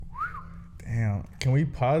Can we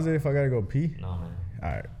pause it if I gotta go pee? No, man. All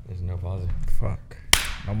right. There's no pause. Fuck.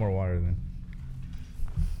 No more water then.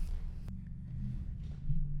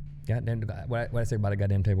 Goddamn. What I say about a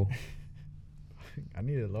goddamn table? I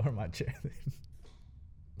need to lower my chair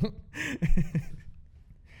then.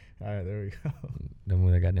 All right, there we go. Don't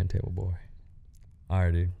move that goddamn table, boy. All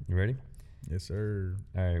right, dude. You ready? Yes, sir.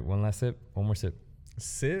 All right. One last sip. One more sip.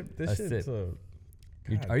 Sip? This A shit's sip.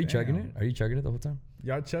 a... Are you chugging damn. it? Are you chugging it the whole time?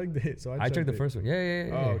 Y'all chugged it, so I chugged the it. first one. Yeah.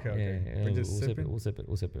 Oh, okay. Yeah. We're just We'll sip it. sipping? We'll sip it.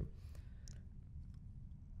 We'll sip it.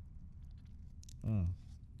 Mm.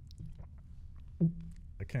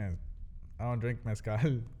 I don't drink mezcal.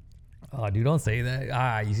 Oh, dude, don't say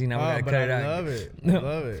that. You see now we gotta but cut it I out. love it. I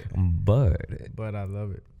love it. But I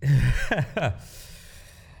love it.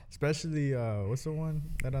 Especially, what's the one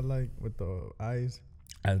that I like with the eyes?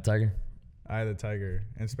 Eye of the tiger. Eye of the tiger.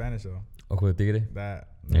 In Spanish, though. Ojo de tigre. That.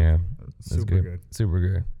 Yeah. That's Super good. Super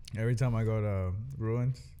good. Every time I go to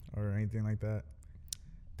Ruins or anything like that,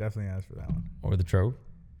 definitely ask for that one. Or the Trove.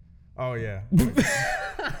 Oh, yeah.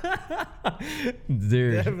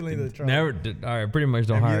 Dude. Definitely the Trove. Never. All right. Pretty much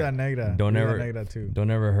don't hire. Negra. Don't Vida ever. Negra too. Don't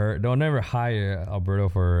ever hire Alberto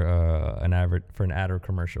for an Adderall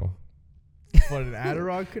commercial. For an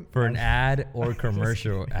Adderall? For an ad or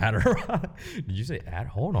commercial. Adderall. Did you say ad?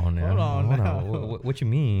 Hold on now. Hold on. What you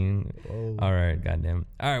mean? Whoa. All right, goddamn.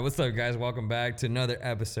 All right, what's up, guys? Welcome back to another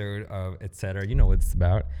episode of Etc. You know what it's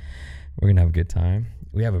about. We're gonna have a good time.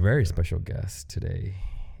 We have a very special guest today.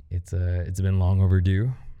 It's been long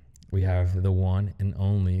overdue. We have the one and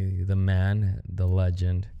only, the man, the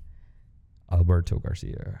legend, Alberto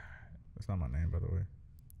Garcia. That's not my name, by the way.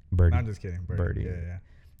 Birdie. No, I'm just kidding. Birdie. Yeah.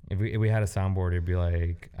 If we had a soundboard, it'd be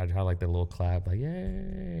like, I'd have like the little clap, like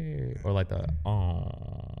yay, or like the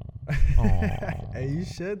Hey, you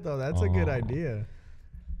should though. That's a good idea.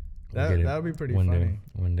 We'll That would be pretty funny.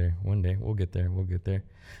 One day, we'll get there.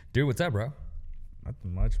 Dude, what's up, bro?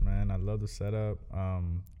 Nothing much, man. I love the setup.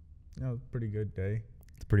 Pretty good day.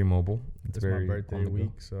 It's pretty mobile. It's very my birthday on the go.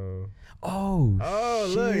 week, so. Oh,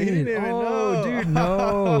 Look, he didn't even know. Dude,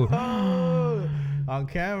 no. On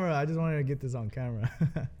camera. I just wanted to get this on camera.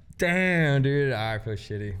 Damn, dude. I feel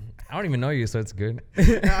shitty. I don't even know you, so it's good.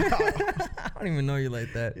 I don't even know you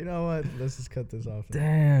like that. You know what? Let's just cut this off.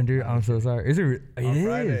 Damn, dude. I'm so sorry. Is it?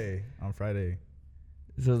 On Friday.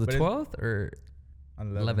 So the 12th or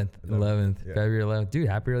on 11th? Yeah. February 11th. Dude,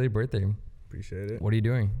 happy early birthday. Appreciate it. What are you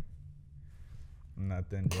doing?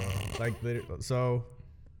 Nothing, bro.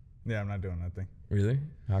 I'm not doing nothing. Really?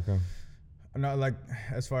 How come? No, like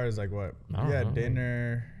as far as like what? I don't know.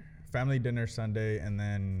 Dinner, family dinner Sunday, and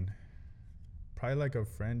then probably like a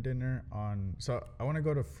friend dinner on. So I want to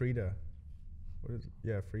go to Frida. What is it?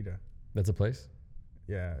 Yeah, Frida. That's a place?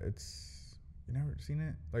 Yeah, it's. You never seen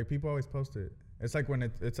it? Like people always post it. It's like when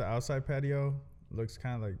it's an outside patio. Looks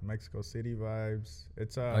kind of like Mexico City vibes.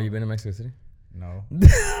 It's Oh, you been to Mexico City? No.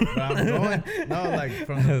 But I'm going. No, like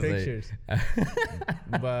from the pictures.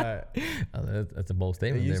 But that's a bold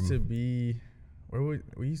statement. It used to be where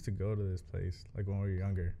we used to go to this place like when we were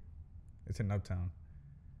younger. It's in Uptown.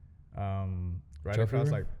 Right Trophy across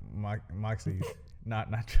room? like Moxie's. not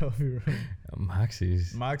Trophy Room.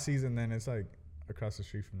 Moxie's, and then it's like across the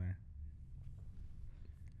street from there.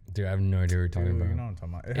 Dude, I have no idea what you're talking about. You know what I'm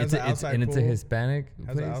talking about. It has an outside pool. It's a Hispanic It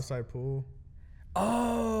has place? an outside pool.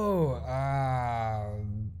 Oh,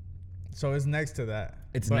 so it's next to that.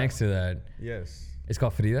 It's next to that. Yes. It's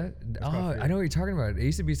called Frida? called Frida. I know what you're talking about. It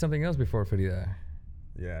used to be something else before Frida.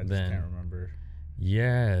 Yeah, I just can't remember.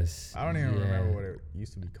 Yes. I don't even remember what it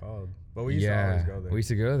used to be called. But we used to always go there. We used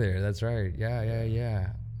to go there. That's right. Yeah.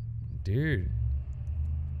 Dude,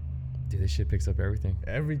 this shit picks up everything.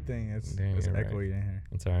 Everything. It's Dang, echoey in here.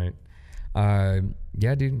 It's all right.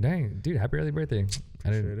 Yeah, dude. Dang. Dude, happy early birthday.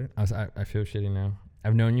 Appreciate it. I feel shitty now.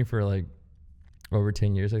 I've known you for like over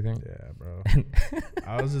 10 years, I think. Yeah, bro.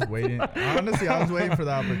 I was just waiting. Honestly, I was waiting for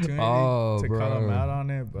the opportunity to cut him out on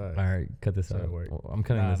it, but. All right, cut this out. Well, I'm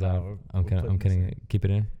cutting this out. I'm cutting it. Keep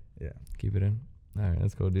it in. Yeah. Keep it in. All right,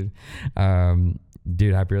 that's cool, dude.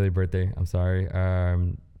 Dude, happy early birthday. I'm sorry.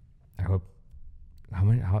 I hope.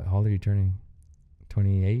 How old are you turning?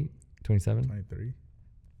 28? 27? 23.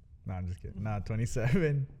 No, I'm just kidding.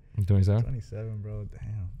 27. 27? 27, bro.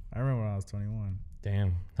 Damn. I remember when I was 21.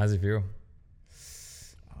 Damn. How's it feel?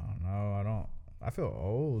 I don't know. I feel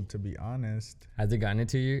old, to be honest. Has it gotten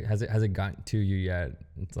into you? Has it gotten to you yet?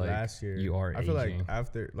 It's like last year. You are I feel aging. like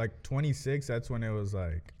after like 26, that's when it was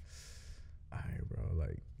like, all right, bro,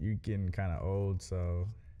 like you're getting kind of old. So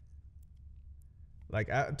like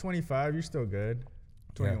at 25, you're still good.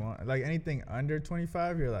 21, like anything under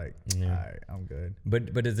 25, you're like, all right, I'm good.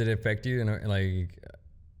 But does it affect you? And like,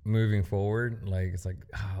 moving forward, like it's like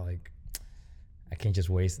like I can't just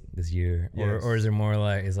waste this year, Yes. or is there more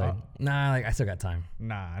like it's like nah, like I still got time.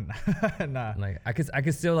 Nah. Like I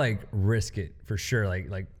could still like risk it for sure. Like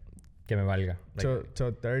que me valga. Like,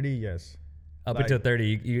 Till 30, yes. up like- until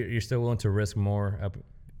 30, you're still willing to risk more up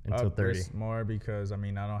until 30. Risk more because I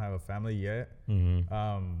mean I don't have a family yet.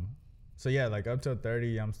 Mm-hmm. So yeah, like up till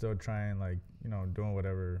 30, I'm still trying, like, you know, doing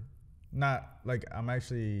whatever. Not like I'm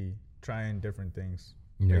actually trying different things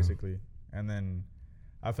Yeah. basically, and then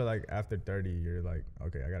I feel like after 30, you're like,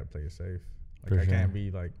 okay, I gotta play it safe. Like For I sure. can't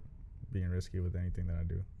be like being risky with anything that I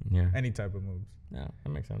do, Yeah. any type of moves. Yeah, that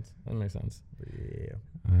makes sense. That makes sense. But yeah,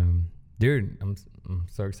 Dude, I'm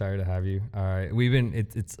so excited to have you.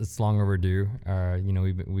 It's long overdue. You know,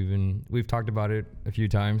 we've talked about it a few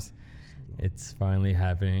times. It's finally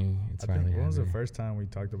happening. It's I finally think when was the happening. first time we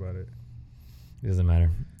talked about it? It doesn't matter.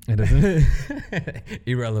 It doesn't.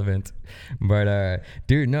 Irrelevant. But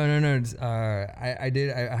dude, no. I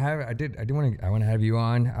want to have you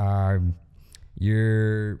on.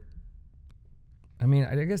 I mean,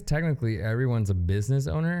 I guess technically everyone's a business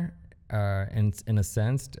owner, and in a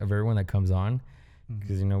sense of everyone that comes on,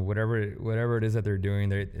 because you know whatever it is that they're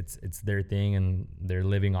doing, it's their thing and they're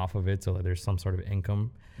living off of it, so that there's some sort of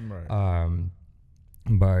income. Right.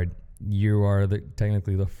 But you are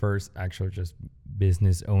technically the first actual just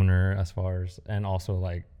business owner as far as, and also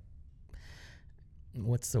like,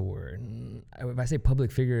 what's the word? If I say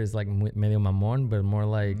public figure is like medio mamon, but more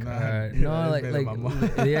like yeah,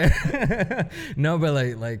 no, but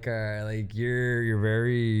like you're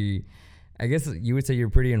very, I guess you would say you're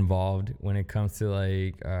pretty involved when it comes to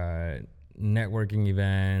like networking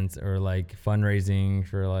events or like fundraising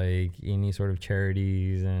for like any sort of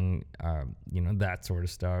charities and you know, that sort of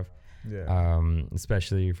stuff. Yeah.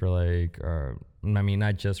 Especially for like I mean,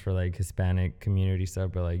 not just for like Hispanic community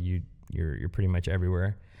stuff, but like you're pretty much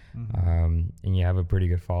everywhere. And you have a pretty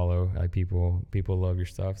good follow. Like people love your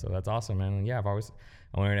stuff, so that's awesome, man. And yeah,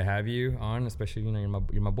 I wanted to have you on, especially, you know,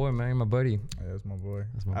 you're my boy, man. You're my buddy. Yeah, that's my boy.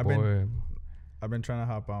 That's my boy. I've been trying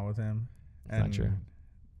to hop on with him. It's not true.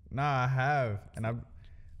 Nah, I have,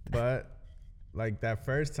 but like that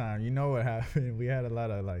first time, you know what happened? We had a lot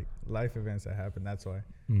of like life events that happened. That's why.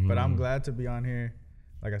 But I'm glad to be on here.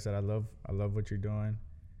 Like I said, I love what you're doing.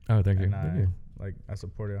 Oh, thank you. And Thank you. I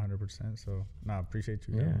support it 100%. So I appreciate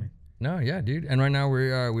you having me. No, yeah, dude. And right now we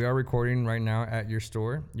are recording right now at your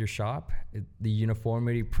store, your shop, the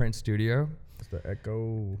Uniformity Print Studio. It's the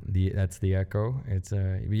Echo. That's the Echo. It's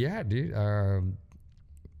yeah, dude.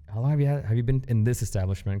 How long have you been in this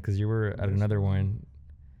establishment? Because you were at another one.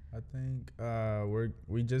 I think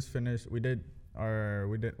we just finished. It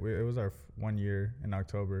was our 1 year in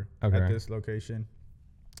October at this location.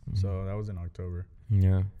 So that was in October.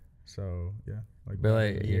 Yeah. So yeah, like But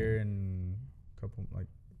about like, a year and a couple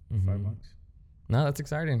 5 months No, that's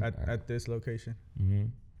exciting. at this location.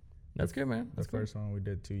 That's good, man. That's the cool. first one we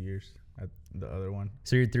did 2 years at the other one.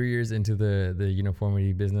 So you're 3 years into the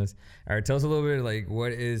uniformity business. All right, tell us a little bit, like,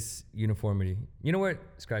 what is uniformity? You know what?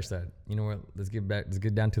 Scratch that. You know what? Let's get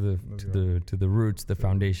down to the roots, the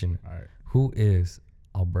foundation. All right. Who is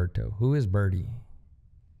Alberto? Who is Birdie?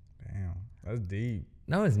 Damn, that's deep.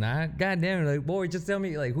 No, it's not. God damn it! Like, boy, just tell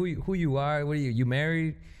me like who you are. What are you? You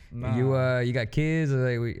married? Nah. You got kids? Or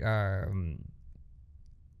like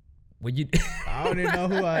what you? I don't even know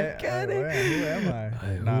who I am. God, Who am I?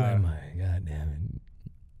 who am I? God damn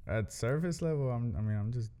it! At surface level,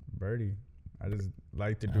 I'm just Birdie. I just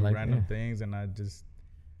like to do like- random yeah. things, and I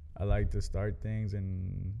like to start things,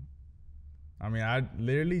 and I mean, I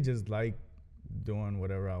literally just like doing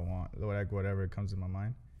whatever I want, like whatever comes to my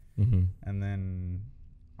mind. And then,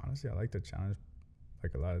 honestly, I like to challenge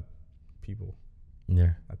like a lot of people.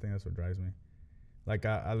 Yeah. I think that's what drives me. Like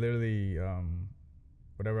I literally,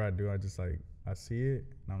 whatever I do, I just like, I see it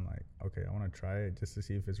and I'm like, okay, I want to try it just to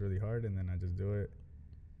see if it's really hard, and then I just do it.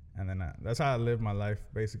 And then that's how I live my life.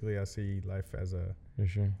 Basically, I see life as For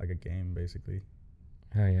sure. like a game, basically.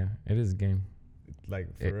 Hell yeah, it is a game. Like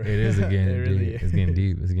It is a game. It really dude. It's getting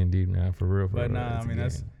deep. It's getting deep now, for real. But real. nah, It's I a mean, game.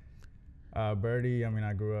 that's Birdie. I mean,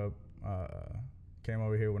 I grew up, came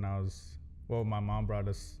over here when I was, my mom brought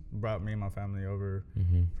me and my family over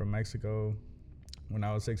from Mexico when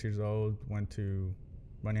I was 6 years old. Went to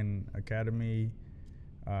Runyon Academy,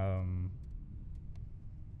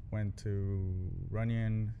 went to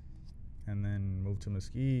Runyon, and then moved to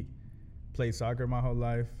Mesquite. Played soccer my whole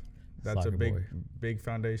life. That's Soccer a boy. big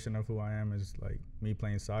foundation of who I am, is like me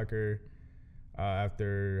playing soccer.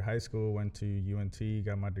 After high school, went to UNT,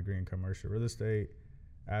 got my degree in commercial real estate.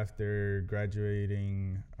 After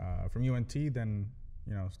graduating from UNT, then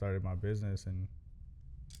started my business, and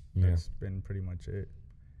that's been pretty much it.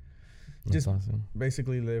 That's Just awesome.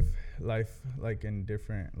 basically live life like in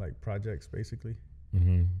different like projects, basically.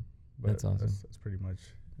 Mm-hmm. But That's awesome. That's pretty much,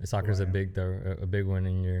 Soccer's I a am. big though, a big one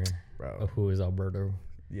in your. bro. Who is Alberto?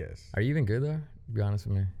 Yes, Are you even good though? Be honest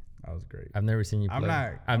with me. that was great. I've never seen you play.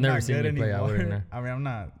 I'm never not seen good you play. I wouldn't know. anymore. I mean, I'm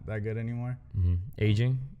not that good anymore.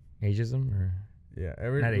 Mm-hmm. Ageism, or Yeah,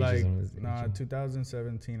 every Not like ageism, it's no, aging.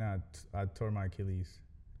 2017, I tore my Achilles,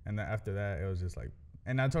 and then after that it was just like,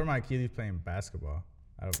 and I tore my Achilles playing basketball.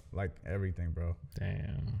 I don't like everything, bro.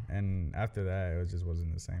 damn. And after that, it just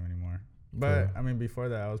wasn't the same anymore. But Cool. I mean, before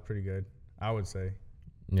that, I was pretty good. I would say.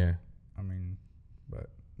 Yeah, I mean,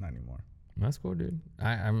 but not anymore. that's cool, dude.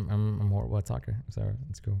 I'm horrible at soccer, so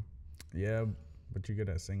it's cool. Yeah, but you're good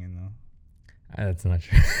at singing though. That's not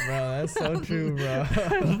true. Bro, that's so true, bro.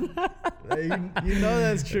 you know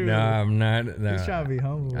that's true. No, I'm not. No. He's trying to be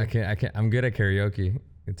humble. I can't. I'm good at karaoke.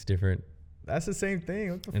 It's different. That's the same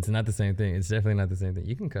thing. What the It's not the same thing. It's definitely not the same thing.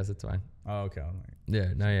 You can cuss. It's fine. Oh, okay. I'm like,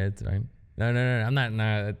 Yeah. No. Yeah. It's fine. No. I'm not.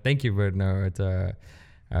 No. Thank you, but no. It's I'm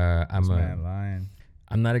this man lying.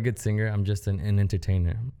 I'm not a good singer. I'm just an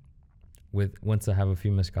entertainer. Once I have a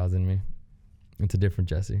few mezcals in me, it's a different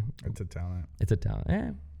Jesse. It's a talent. It's a talent.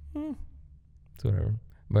 Yeah. It's whatever.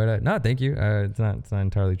 But no, thank you. It's not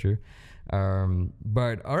entirely true.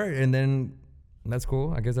 But all right, and then that's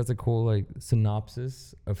cool. I guess that's a cool like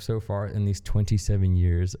synopsis of so far in these 27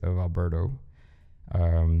 years of Alberto. Do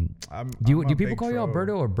I'm a people big call you troll.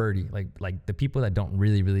 Alberto or Birdie? Like the people that don't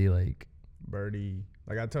really like. Birdie.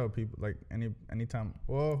 Like I tell people, like anytime.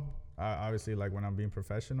 Well, obviously, like when I'm being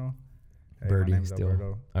professional. Hey, Birdie my name's still.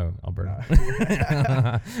 Alberto. Oh,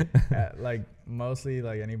 Alberto. Like mostly,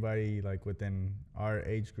 like anybody like within our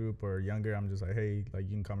age group or younger, I'm just like, hey, like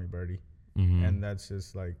you can call me Birdie, Mm-hmm. and that's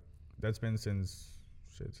just like that's been since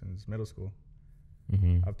middle school.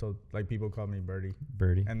 Mm-hmm. I've told like people call me Birdie,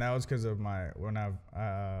 Birdie. and that was because of my was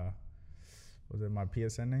it my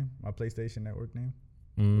PSN name, my PlayStation Network name?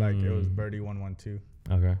 Like it was Birdie 112.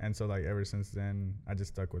 Okay. And so like ever since then, I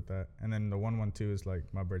just stuck with that. And then the 112 is like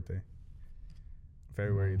my birthday,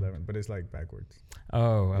 February 11th, but it's like backwards.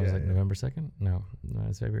 Oh, I was Yeah, like yeah. November 2nd. No,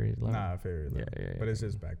 it's February 11th. Nah, February 11th. Yeah. But it's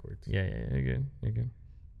just backwards. Yeah. You're good. And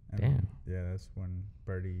Damn. Yeah, that's when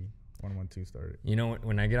Birdie 112 started. You know,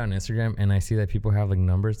 when I get on Instagram and I see that people have like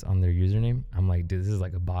numbers on their username, I'm like, dude, this is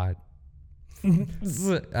like a bot.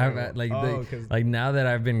 Like now that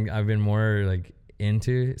I've been more like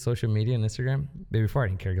into social media and Instagram. But before I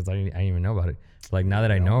didn't care because I didn't even know about it. Like now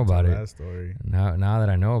that I know about it, That story. now that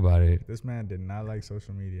I know about it, This man did not like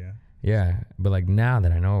social media. yeah. But like now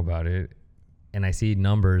that I know about it, and I see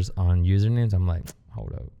numbers on usernames, I'm like,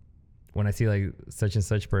 hold up. When I see like such and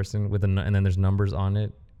such person with and then there's numbers on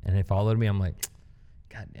it, and it followed me, I'm like,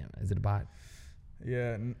 God damn, is it a bot?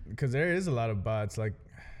 Yeah, because there is a lot of bots. Like,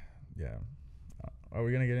 yeah. Are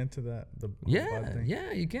we gonna get into that? The bot thing?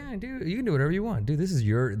 Yeah, you can, dude. You can do whatever you want, dude. This is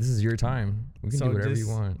your time. We can do whatever you just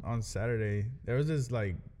want. On Saturday, there was this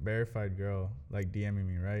like verified girl like DMing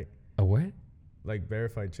me, right? A what? Like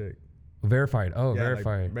verified chick. Verified. Oh, Yeah, like,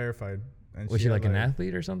 verified. verified. And Was she had, like an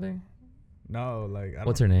athlete or something? No, like I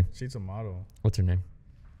What's don't- her name? She's a model. What's her name?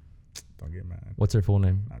 Don't get mad. What's her full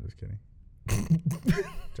name? No, I'm just kidding.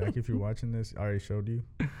 Jackie, if you're watching this, I already showed you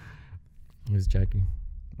Who's Jackie?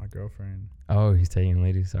 my girlfriend. Oh, he's taking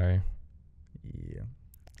lady. Sorry. Yeah.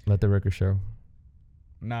 Let the record show.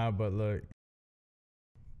 Nah, but look.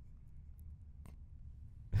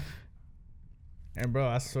 And bro,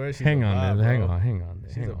 I swear she's Hang a on, bot, man. Hang bro. on.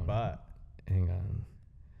 She's hang a on. bot. Hang on.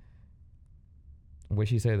 What'd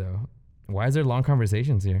she say though? Why is there long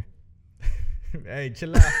conversations here? Hey,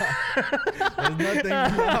 chill out. There's nothing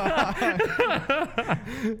wrong.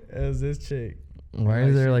 It was this chick. Why Like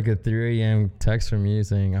is there she- like a 3 a.m. text from you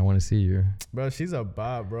saying I want to see you? Bro, she's a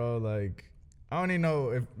bot, bro. Like, I don't even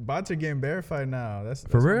know if bots are getting verified now. That's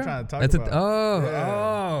For what real? I'm trying to talk That's about.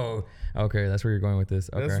 Oh. Okay, that's where you're going with this.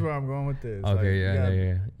 Okay. That's where I'm going with this. Okay, Like, yeah. you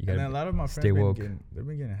You and then a gotta lot of my stay friends woke. they've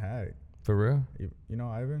been getting hacked. For real? You know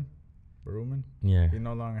Ivan Baruman? Yeah. He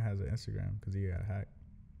no longer has an Instagram because he got hacked.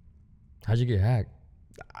 How'd you get hacked?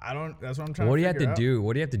 I don't. That's what I'm trying. What to do you have figure to out. do?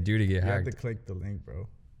 What do you have to do to get You hacked? have to click the link, bro.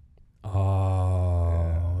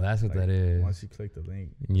 Oh, Yeah. that's what Like, that is. Once you click the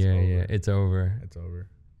link, Yeah, it's over. it's over. It's over.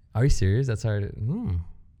 Are you serious? That's hard.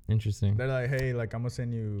 Interesting. They're like, hey, like I'm gonna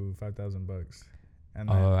send you $5,000, and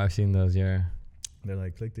then Oh, I've seen those. Yeah, they're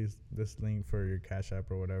like, click this link for your Cash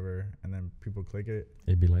App or whatever, and then people click it,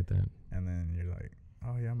 it'd be like that. and then you're like,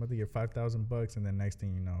 oh yeah, I'm about to get $5,000, and then next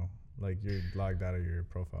thing you know, like you're logged out of your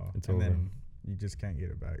profile, It's and over. then you just can't get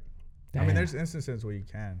it back. I Damn. mean, there's instances where you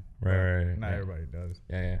can, Right, but right, not yeah. everybody does.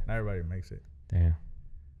 Yeah. Not everybody makes it. Damn.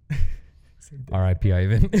 R.I.P.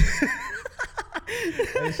 Ivan.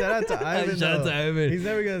 Hey, shout out to Ivan. Shout out to Ivan. He's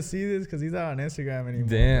never gonna see this because he's not on Instagram anymore.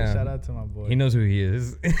 Damn. But shout out to my boy. He knows who he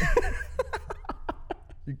is.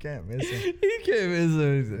 You can't miss him. He can't miss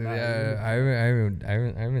him. Nah, Yeah,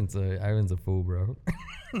 Ivan's a fool, bro.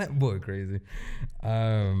 That boy crazy.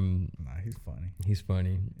 Nah, he's funny. He's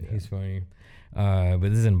funny. Yeah. He's funny. But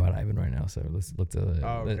this isn't about Ivan right now, so let's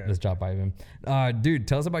drop Ivan. Dude,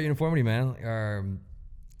 tell us about Uniformity, man.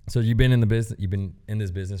 So you've been in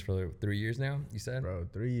this business for like 3 years now, you said? Bro,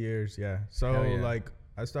 3 years, yeah. So Hell yeah. like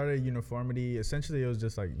I started Uniformity. Essentially, it was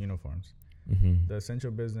just like uniforms. Mm-hmm. The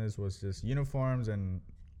essential business was just uniforms, and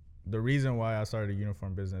the reason why I started a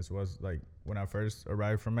uniform business was like when I first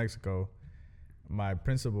arrived from Mexico, my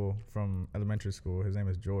principal from elementary school, his name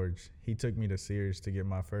is George, he took me to Sears to get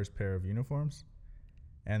my first pair of uniforms.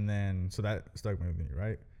 And then, so that stuck with me,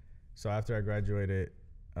 right? So after I graduated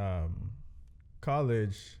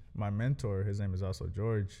college, my mentor, his name is also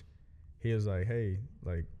George, he was like, hey,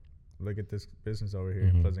 like, look at this business over here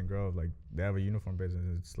in Pleasant Grove. Like, they have a uniform business.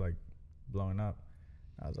 It's like blowing up.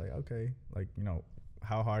 I was like, okay, like, you know,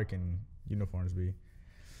 how hard can uniforms be?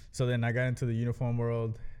 So then I got into the uniform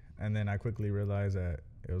world, and then I quickly realized that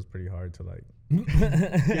it was pretty hard to like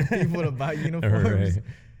get people to buy uniforms. Right.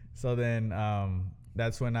 So then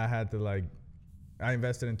that's when I had to like, I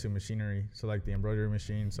invested into machinery. So like the embroidery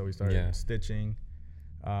machine. So we started stitching.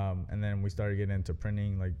 And then we started getting into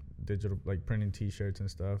printing, like digital, like printing t-shirts and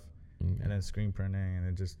stuff. And then screen printing. And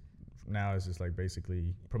it just, now it's just like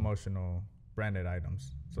basically promotional branded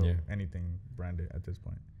items. So anything branded at this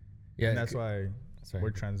point. Yeah. And that's why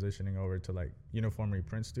we're transitioning over to like Uniformity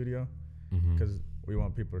Print Studio, because we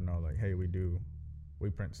want people to know like, hey, we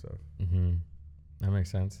print stuff. That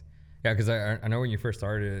makes sense. Yeah, because I know when you first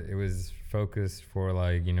started, it was focused for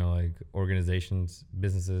like, you know, like organizations,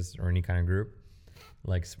 businesses, or any kind of group,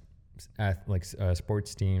 like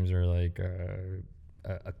sports teams, or like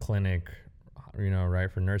a clinic, you know,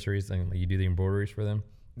 right, for nurseries, and like you do the embroideries for them.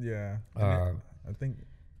 Yeah. I think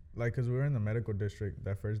like, because we were in the medical district,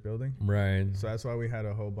 that first building. Right. So that's why we had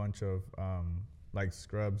a whole bunch of like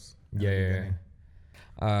scrubs. Yeah.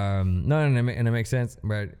 No, and it makes sense.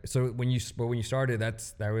 But so when you started,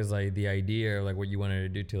 that was like the idea of like what you wanted to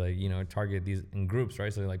do to like, you know, target these in groups,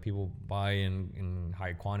 right? So like people buy in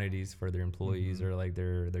high quantities for their employees or like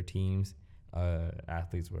their teams,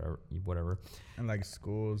 athletes, whatever. And like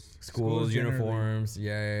schools uniforms.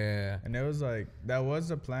 Yeah. And it was like, that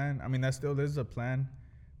was a plan. I mean, that still is a plan.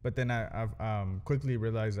 But then I've quickly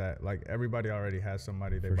realized that like everybody already has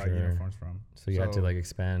somebody they buy uniforms from. So you had to like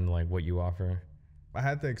expand like what you offer. I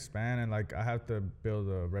had to expand, and like I have to build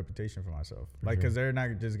a reputation for myself. Like, because they're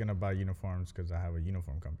not just gonna buy uniforms because I have a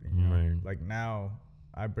uniform company. You know? Right. Like now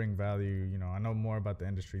I bring value. You know, I know more about the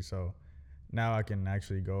industry, so now I can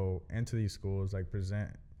actually go into these schools, like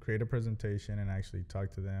create a presentation, and actually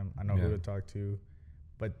talk to them. I know who to talk to.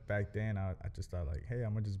 But back then I just thought like, hey,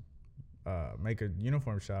 I'm gonna just make a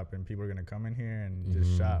uniform shop, and people are gonna come in here and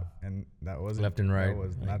just shop, and that wasn't left and right. That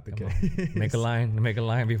was like, not the case. Make a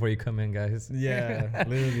line before you come in, guys. Yeah,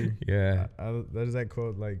 literally. Yeah. There's that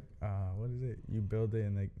quote like, what is it? You build it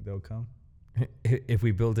and they'll come. If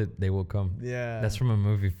we build it, they will come. Yeah, that's from a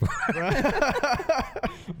movie.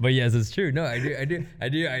 But yes, it's true. No, I do.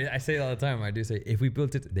 I say it all the time. I do say, if we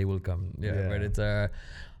built it, they will come. Yeah. But it's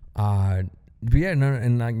but yeah, no,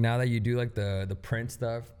 and like now that you do like the print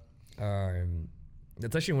stuff.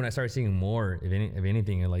 That's actually when I started seeing more, if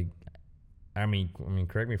anything, like, I mean,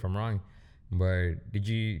 correct me if I'm wrong, but would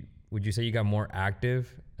you say you got more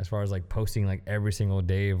active as far as like posting like every single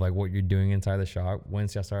day of like what you're doing inside the shop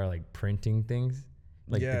once y'all started like printing things,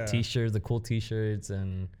 like the t-shirts, the cool t-shirts,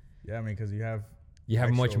 and I mean, because you have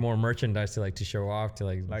much more merchandise to show off to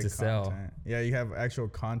like to content. sell. Yeah, you have actual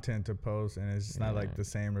content to post, and it's not like the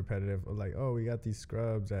same repetitive like, oh, we got these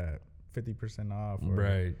scrubs at 50% off, or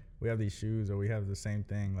right, we have these shoes, or we have the same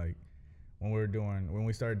thing. Like when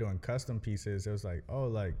we started doing custom pieces, it was like, oh,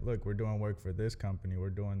 like, look, we're doing work for this company, we're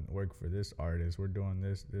doing work for this artist, we're doing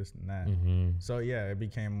this and that. So yeah, it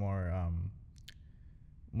became more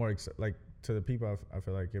like to the people. I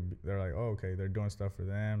feel like they're like, oh, okay, they're doing stuff for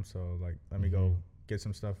them, so like let me go get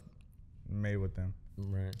some stuff made with them.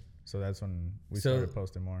 Right. So that's when we started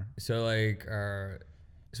posting more. So like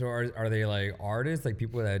so are they like artists, like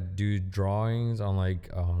people that do drawings on like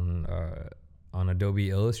on Adobe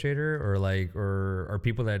Illustrator, or are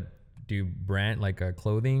people that do brand like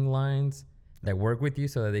clothing lines that work with you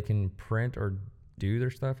so that they can print or do their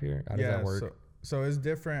stuff here? How does that work? So it's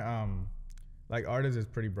different. Like artists is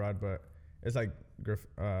pretty broad, but it's like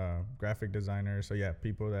graphic designers. So yeah,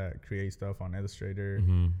 people that create stuff on Illustrator,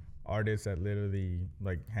 artists that literally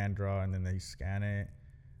like hand draw and then they scan it.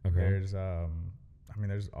 Okay. There's I mean,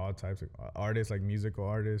 there's all types of artists, like musical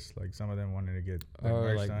artists. Like some of them wanted to get their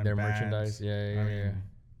merch like done, their bands. merchandise. Yeah. I mean,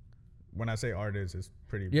 when I say artists, it's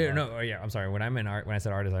pretty. Yeah, broad. no, I'm sorry. When I meant when I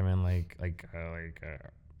said artist, I meant like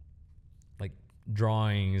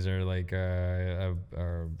drawings or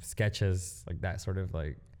or sketches, like that sort of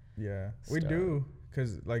like. Yeah, we stuff. do,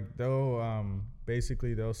 cause like they'll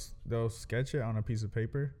basically they'll sketch it on a piece of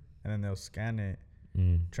paper and then they'll scan it,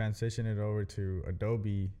 transition it over to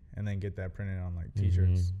Adobe, and then get that printed on like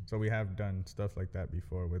T-shirts. So we have done stuff like that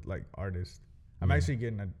before with like artists. I'm actually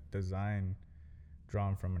getting a design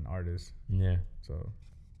drawn from an artist. Yeah. So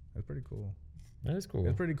that's pretty cool. That is cool.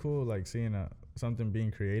 It's pretty cool, like seeing something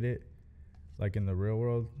being created, like in the real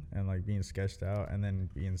world, and like being sketched out, and then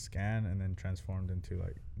being scanned, and then transformed into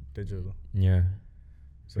like digital. Yeah.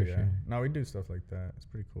 So For yeah, sure. no, we do stuff like that. It's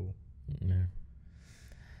pretty cool. Yeah.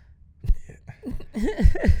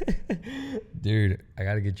 Dude, I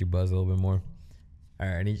gotta get you buzzed a little bit more. All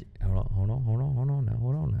right, I need. Hold on now.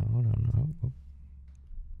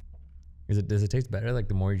 Does it taste better like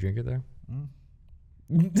the more you drink it there?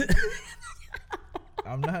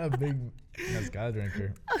 I'm not a big mezcal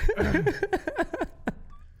drinker.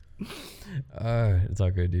 It's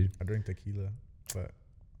all good, dude. I drink tequila, but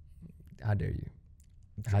How dare you?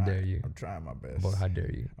 I'm How trying- dare you? I'm trying my best. Boy, how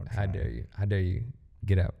dare you? I'm How trying. dare you? How dare you?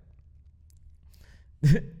 Get out.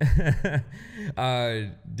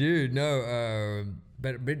 Dude, no.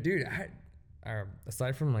 But dude,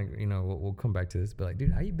 aside from like, you know, we'll come back to this, but like,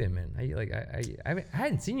 dude, how you been, man? How you, like, I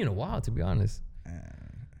hadn't seen you in a while, to be honest.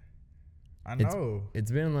 I know.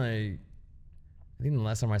 It's been like, I think the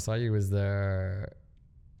last time I saw you was what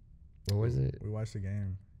was it? We watched the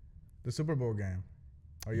game, the Super Bowl game.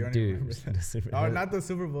 Oh, you don't even Dude, remember that? the Super- Oh, not the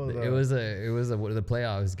Super Bowl. it was the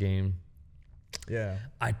playoffs game. Yeah.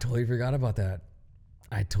 I totally forgot about that.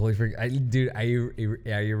 I totally forgot. Dude, I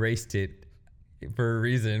erased it for a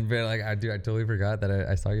reason, but like I totally forgot that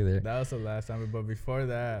I saw you there. That was the last time, but before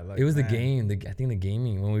that, like It was man. the game. I think the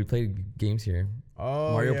gaming when we played games here.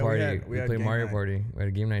 Oh, Mario yeah, Party. We had played game Mario night. Party. We had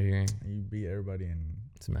a game night here. And you beat everybody in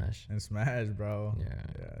Smash. Smash, bro.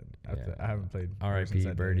 Yeah. I haven't played. ever since R.I.P. that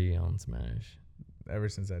day. Birdie on Smash. Ever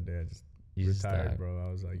since that day, I just You just retired, died. bro.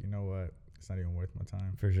 I was like, you know what? It's not even worth my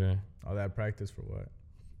time. For sure. All that practice for what?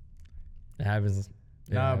 It happens.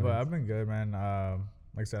 It Nah, but happens. I've been good, man.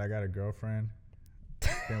 Like I said, I got a girlfriend.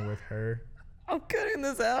 Been with her. I'm cutting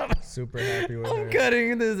this out. Super happy with her. I'm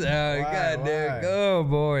cutting this out. Why? God damn. Why? Oh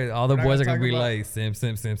boy. All the We're not boys are gonna gonna be talk about- like simp.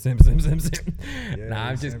 Yeah, Nah,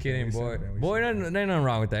 I'm we just simping, kidding, we boy. simping, we Boy, simping. ain't nothing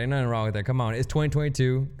wrong with that. Ain't nothing wrong with that. Come on. It's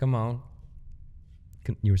 2022. Come on.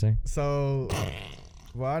 You were saying? So,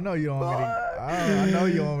 well, I know you don't want me to. I know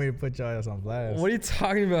you want me to put y'all ass on blast. What are you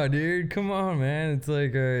talking about, dude? Come on, man. It's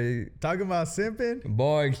like Talking about simping?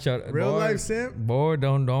 boy, shut Real boy, life simp? Boy,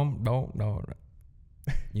 don't.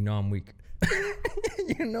 You know I'm weak.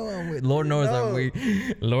 You know I'm weak. Lord knows I'm No. weak.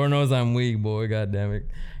 Lord knows I'm weak, boy. God damn it.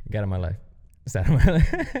 Get out of my life. It's out of my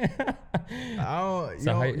life. I don't. You,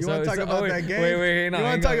 So how- want to so- talk so- about wait, that game? Wait, You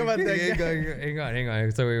want to talk about that game? Hang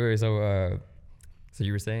on. So wait. So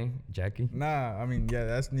you were saying Jackie? Nah, I mean, yeah,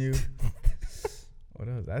 that's new. What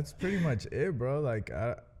else? That's pretty much it, bro. Like,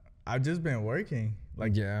 I've just been working.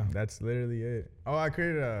 Like, Yeah. that's literally it. Oh, I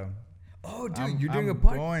created a. Oh, dude, I'm- you're doing I'm a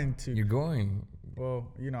podcast. going to. You're going. Well,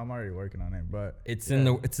 you know, I'm already working on it, but It's yeah, in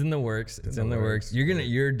the works. It's in the works. You're gonna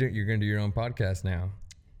do your own podcast now.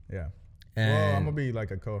 Yeah. And Well, I'm gonna be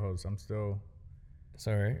like a co-host. I'm still.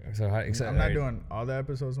 sorry. So how? I'm not doing all the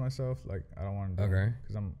episodes myself. Like, I don't want to. Okay.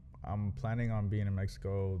 Because I'm planning on being in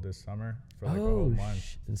Mexico this summer for like a whole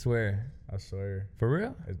month. I swear. I swear. For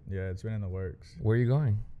real? Yeah, it's been in the works. Where are you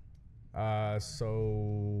going?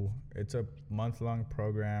 So it's a month-long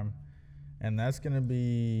program, and that's gonna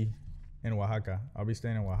be in Oaxaca. I'll be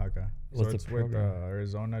staying in Oaxaca. What's so the it's with program?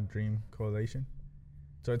 Arizona Dream Coalition.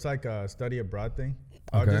 So it's like a study abroad thing.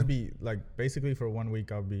 I'll Okay. just be like basically for 1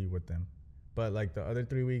 week I'll be with them, but like the other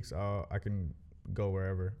 3 weeks I can go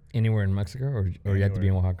wherever. Anywhere in Mexico, or you have to be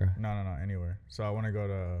in Oaxaca? No, anywhere. So I want to go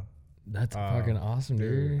to. That's fucking awesome,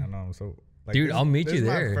 dude. I know. So like, Dude, I'll meet this you is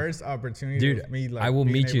there. my first opportunity. Dude, of me, like, I will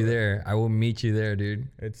being meet you able to- there. I will meet you there, dude.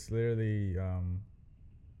 It's literally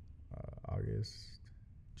August,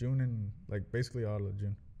 June, and like basically all of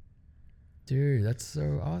June. Dude, that's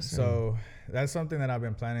so awesome. So that's something that I've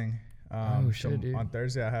been planning. Oh, shit, dude. On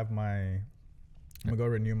Thursday, I have I'm gonna go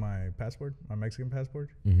renew my passport, my Mexican passport.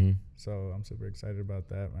 Mm-hmm. So I'm super excited about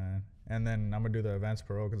that, man. And then I'm gonna do the advanced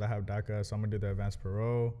parole because I have DACA, so I'm gonna do the advanced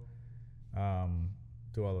parole,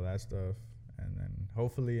 do all of that stuff, and then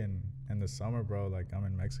hopefully in the summer, bro, like I'm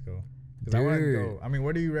in Mexico. Because I want to go. I mean,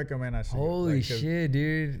 where do you recommend I should go? Holy Like, shit,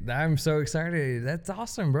 dude! I'm so excited. That's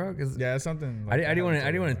awesome, bro. Cause yeah, it's something. I Like,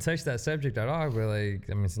 didn't want to touch that subject at all, but like,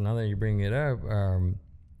 I mean, so now that you're bringing it up,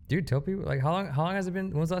 dude, tell people like how long has it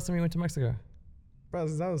been? When was the last time you went to Mexico? Bro,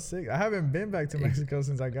 since I was sick, I haven't been back to Mexico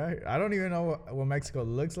since I got here. I don't even know what Mexico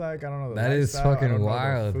looks like. I don't know the That is lifestyle. I fucking don't know the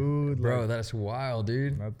wild, food, bro. like, That's wild,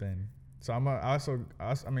 dude. nothing. So I'm also,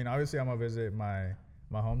 I mean, obviously I'm gonna visit my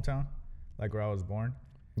hometown, like where I was born.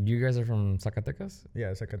 You guys are from Zacatecas?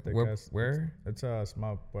 Yeah, Zacatecas. Where? It's a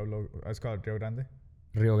small pueblo. It's called Rio Grande.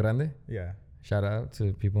 Rio Grande. Yeah. Shout out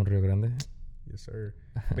to people in Rio Grande. Yes, sir.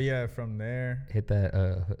 But yeah, from there. Hit that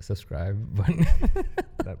subscribe button.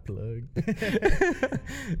 That plug.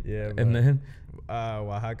 Yeah. But, And then,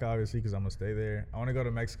 Oaxaca, obviously, because I'm gonna stay there. I want to go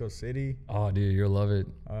to Mexico City. oh, dude, you'll love it.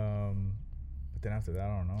 But then after that,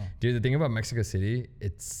 I don't know. Dude, the thing about Mexico City,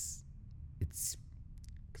 it's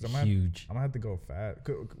Cause I'm huge. gonna have to go fast.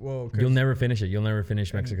 Well, You'll never finish it. You'll never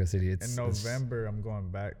finish Mexico City. in November, I'm going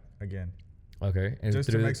back again. Okay. And Just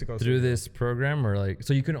to through, Mexico through City. this program, or like,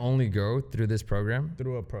 so you can only go through this program.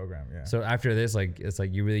 Through a program, yeah. So after this, like, it's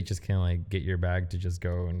like you really just can't like get your bag to just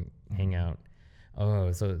go and hang out.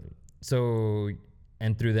 Oh, so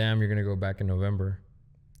and through them, you're gonna go back in November.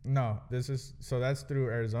 No, that's through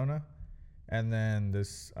Arizona, and then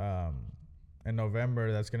this in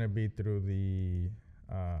November that's gonna be through the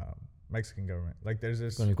Mexican government. Like there's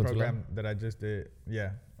this Con el consulado? program that I just did.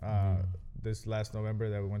 Yeah, this last November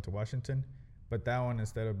that we went to Washington, but that one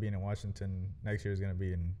instead of being in Washington next year is gonna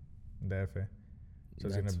be in DF. So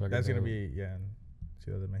that's gonna be in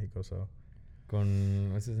Ciudad de Mexico. So Con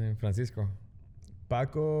what's his name, Francisco.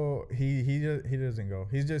 Paco, he doesn't go.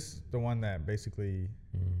 He's just the one that basically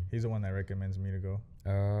he's the one that recommends me to go.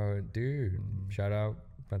 Oh, dude! Shout out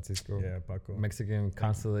Francisco. Yeah, Paco. Mexican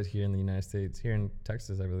consulate here in the United States, here in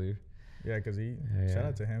Texas, I believe. Yeah, because shout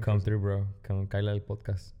out to him. Come through, bro. Come, Kaila el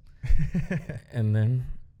podcast. And then,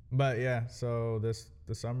 but yeah, so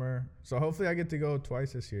the summer. So hopefully I get to go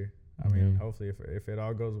twice this year. I mean, hopefully if it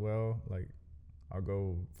all goes well, like I'll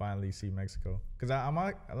go finally see Mexico. Cause I'm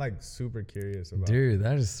like super curious about. Dude,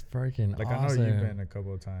 that is freaking like awesome. I know you've been a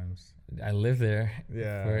couple of times. I live there.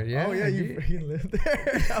 Yeah. Oh yeah, you freaking live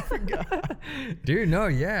there. I forgot. Dude, no,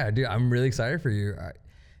 yeah, dude, I'm really excited for you.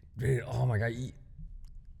 Dude, oh my god,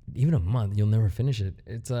 even a month, you'll never finish it.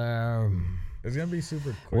 It's It's gonna be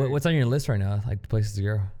super quick. what's on your list right now? Like the places to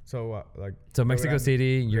go. So So Mexico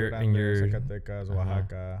City, you're in your Zacatecas,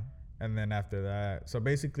 Oaxaca, and then after that. So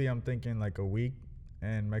basically, I'm thinking like a week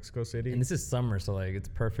in Mexico City. And this is summer, so like it's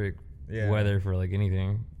perfect Yeah. weather for like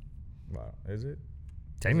anything. Wow, is it?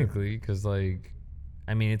 Technically, because like,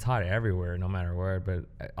 I mean, it's hot everywhere, no matter what. But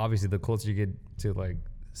obviously, the closer you get to like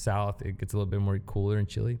south, it gets a little bit more cooler and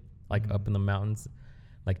chilly. Like up in the mountains,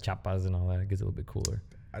 like Chiapas and all that, it gets a little bit cooler.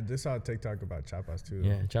 I just saw a TikTok about Chiapas too.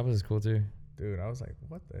 Yeah, Chiapas is cool too. Dude, I was like,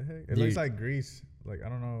 what the heck? It Dude. looks like Greece. Like I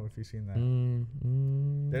don't know if you've seen that.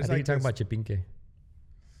 I There's think like you're talking about Chipinque.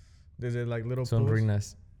 There's it like little Son pools.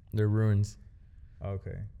 ruinas. They're ruins.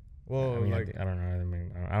 Okay. Well, I mean, like I don't know. I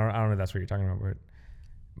mean, I don't know if that's what you're talking about,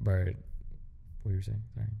 but what you were saying?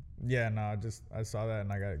 Sorry. yeah, no, I saw that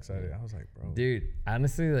and I got excited. I was like, bro. Dude,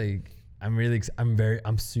 honestly, like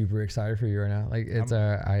I'm super excited for you right now. Like it's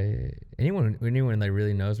anyone that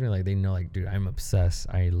really knows me, like they know, like, dude, I'm obsessed.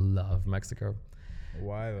 I love Mexico.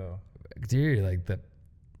 Why though? Dude, like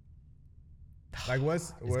Like what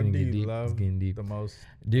getting do you deep. love It's getting deep. the most?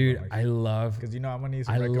 Dude, about I love. Because I'm gonna need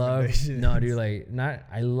some I love. recommendations. No, dude,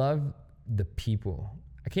 I love the people.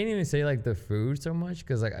 I can't even say like the food so much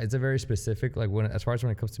because like it's a very specific, like as far as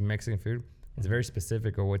when it comes to Mexican food, it's very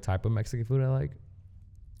specific of what type of Mexican food I like.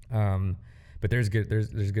 But there's good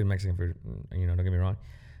Mexican food, you know, don't get me wrong.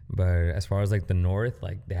 But as far as like the north,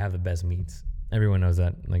 like they have the best meats. Everyone knows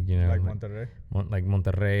that. Like, you know, Like Monterrey. like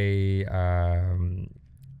Monterrey,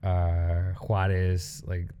 Juarez,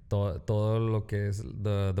 like todo lo que es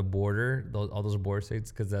the border, all those border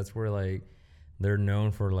states, because that's where like they're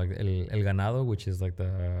known for like el ganado, which is like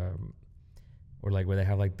or like where they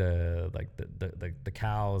have like the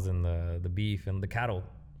cows and the beef and the cattle,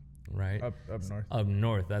 right? Up north. Up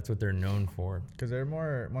north, that's what they're known for. Because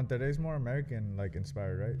Monterrey's more American like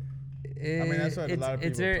inspired, right? I mean, that's what a lot of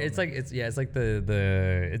people. It's like it's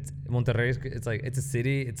Monterrey. It's like it's a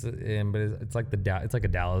city. But it's like it's like a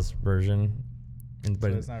Dallas version.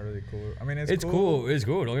 But so it's not really cool. I mean, it's cool. It's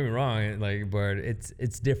cool. Don't get me wrong. Like, but it's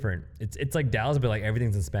different. It's like Dallas, but like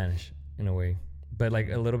everything's in Spanish in a way. But like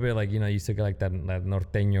a little bit like, you know, you still get like that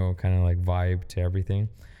norteño kind of like vibe to everything.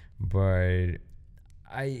 But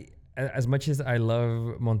as much as I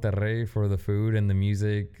love Monterrey for the food and the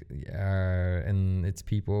music and its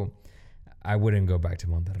people, I wouldn't go back to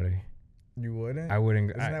Monterrey. You wouldn't? I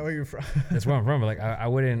wouldn't. Isn't that where you're from? That's where I'm from. But like, I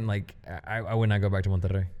wouldn't like. I would not go back to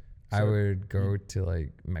Monterrey. I would go to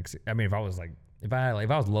like Mexico. I mean, if I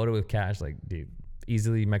was loaded with cash, like, dude,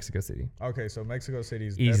 easily Mexico City. Okay, so Mexico City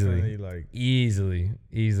is Easily. definitely like Easily.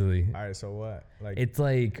 All right, so what? Like, It's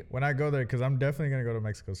like when I go there, because I'm definitely gonna go to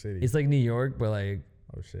Mexico City. it's like New York, but like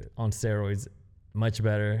Oh shit. on steroids, much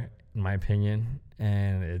better in my opinion.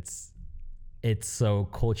 And it's so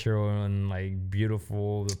cultural and like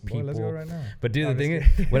beautiful. The people. Boy, let's go right now. But dude, No, the thing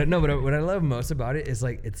just is, what I love most about it is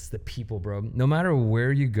like it's the people, bro. No matter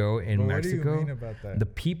where you go in But Mexico, what do you mean about that? the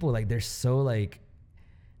people, like, they're so like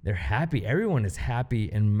they're happy. Everyone is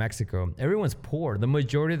happy in Mexico. Everyone's poor. The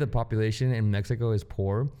majority of the population in Mexico is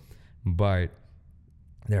poor, but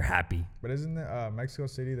they're happy. But isn't it Mexico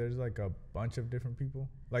City? There's like a bunch of different people.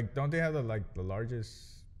 Like, don't they have the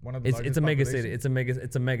largest? One of the largest. It's a mega city. populations?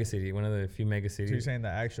 It's a mega city. One of the few mega So cities. you're saying the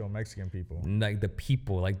actual Mexican people? Like the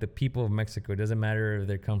people of Mexico. It doesn't matter if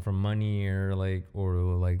they come from money or like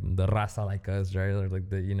the raza like us, right? Or like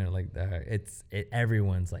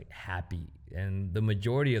everyone's like happy, and the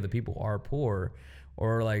majority of the people are poor,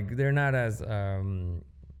 or like they're not as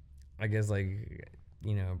I guess like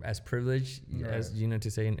as privileged as to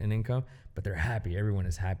say in income, but they're happy. Everyone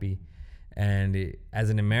is happy. And as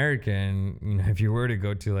an American, if you were to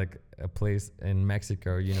go to like a place in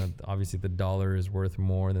Mexico, obviously the dollar is worth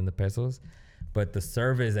more than the pesos, but the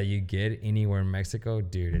service that you get anywhere in Mexico,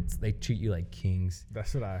 dude, they treat you like kings.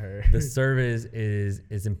 That's what I heard. The service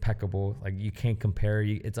is impeccable. Like, you can't compare.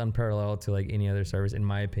 It's unparalleled to like any other service, in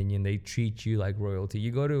my opinion. They treat you like royalty.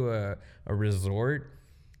 You go to a resort,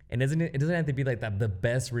 and it doesn't have to be like the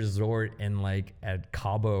best resort in like at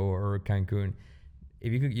Cabo or Cancun.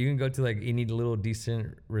 If you can go to like any little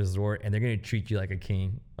decent resort, and they're gonna treat you like a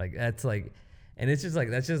king. Like, that's like, and it's just like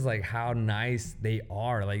that's just like how nice they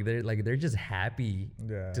are. Like, they're just happy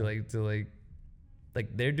to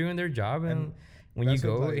they're doing their job. And when you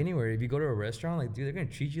go anywhere, if you go to a restaurant, like, dude, they're gonna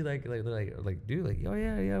treat you like dude, like, oh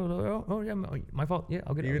yeah, my fault. Yeah,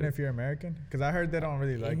 I'll get it. Even if you're American, because I heard they don't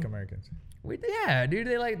really like Americans. Yeah, dude,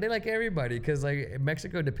 they like everybody, because like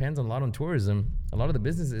Mexico depends a lot on tourism. A lot of the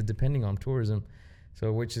business is depending on tourism.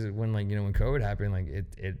 So, which is when when COVID happened, like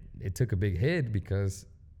it took a big hit, because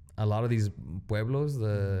a lot of these pueblos,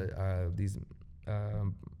 these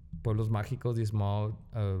pueblos mágicos, these small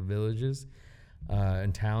villages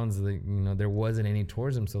and towns, there wasn't any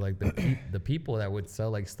tourism. So like the people that would sell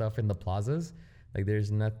like stuff in the plazas, like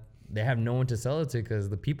they have no one to sell it to, because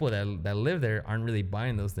the people that live there aren't really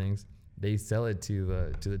buying those things. They sell it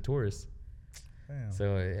to the tourists. Damn.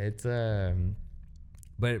 So it's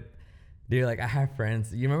but. Dude, like, I have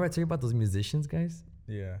friends. You remember I told you about those musicians, guys?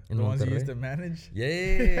 Yeah. In the ones you Monterrey? used to manage?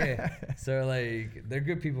 Yeah. So, like, they're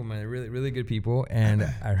good people, man. They're really, really good people. And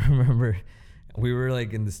I remember we were,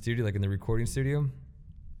 like, in the studio, like, in the recording studio.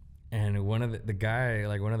 And one of the guy,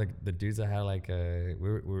 like, one of the dudes that had, like, we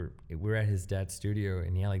were at his dad's studio.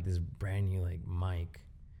 And he had, like, this brand new, like, mic.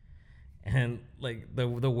 And like the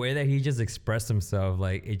way that he just expressed himself,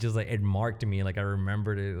 like, it just like it marked me. Like, I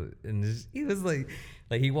remembered it, and he was like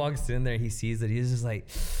he walks in there, he sees it, he's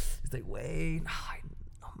like, wait,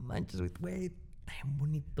 no manches, wait, tan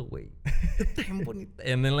bonito, wait, tan bonito.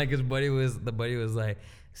 And then like the buddy was like,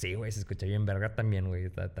 sí, güey, se escucha bien verga también, güey,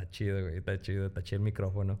 está chido, güey, está chido el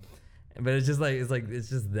micrófono. But it's just like it's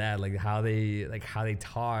just that, like how they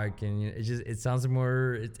talk, and it sounds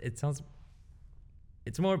more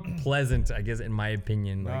it's more pleasant, I guess, in my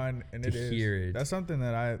opinion, and to hear it. That's something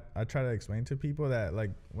that I try to explain to people, that like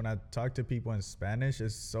when I talk to people in Spanish,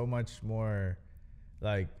 it's so much more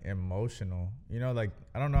like emotional. Like,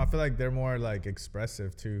 I don't know, I feel like they're more like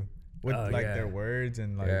expressive too with their words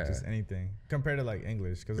and like just anything, compared to like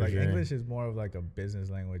English, because like English is more of like a business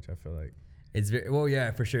language, I feel like. It's very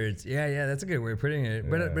for sure. It's that's a good way of putting it.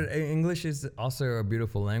 But English is also a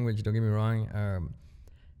beautiful language. Don't get me wrong.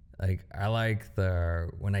 Like, I like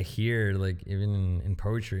when I hear, like, even in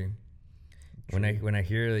poetry, when I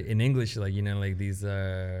hear in English, like, like these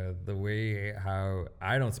the way how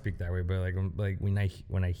I don't speak that way, but like when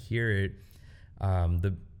I hear it,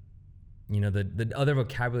 the other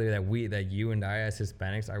vocabulary that you and I as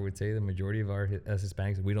Hispanics, I would say the majority of as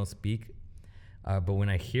Hispanics, we don't speak. But when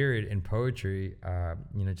I hear it in poetry,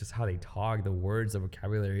 just how they talk, the words, the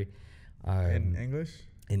vocabulary. In English?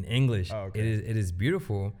 In English, oh, okay. It is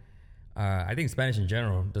beautiful. I think Spanish in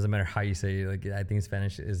general, doesn't matter how you say it. Like, I think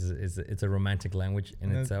Spanish it's a romantic language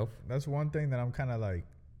in itself. That's one thing that I'm kind of like,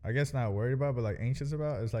 I guess not worried about, but like anxious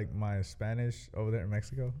about, is like my Spanish over there in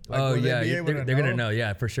Mexico. Like, they're gonna know.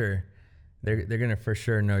 Yeah, for sure. They're gonna for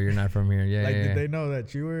sure know you're not from here. Yeah. Like, did they know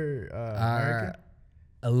that you were American?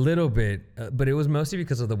 A little bit, but it was mostly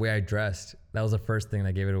because of the way I dressed. That was the first thing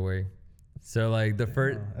that gave it away. So like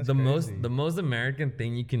the most American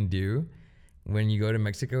thing you can do when you go to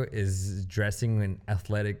Mexico is dressing in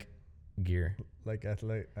athletic gear, like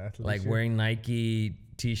athlete like wearing Nike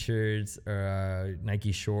t-shirts or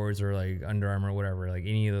Nike shorts or like Under Armour or whatever, like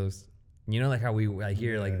any of those. You know, like how I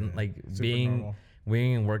hear like Super being normal.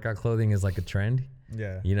 wearing workout clothing is like a trend.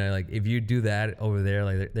 Yeah. You know, like if you do that over there,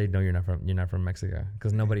 like they know you're not from Mexico,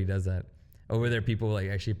 because nobody does that. Over there, people like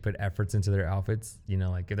actually put efforts into their outfits. You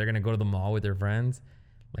know, like if they're gonna go to the mall with their friends,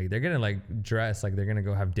 like they're gonna like dress like they're gonna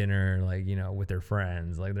go have dinner, like, you know, with their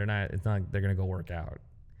friends. Like it's not like they're gonna go work out.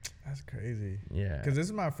 That's crazy. Yeah. Because this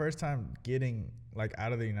is my first time getting like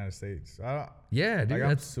out of the United States. So Yeah, dude. like,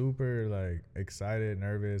 I'm super like excited,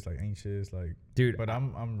 nervous, like anxious, like, dude. But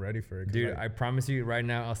I'm ready for it. Dude, like, I promise you right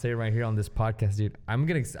now, I'll say it right here on this podcast, dude. I'm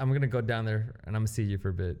gonna go down there and I'm gonna see you for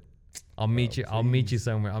a bit. I'll meet you. I'll meet you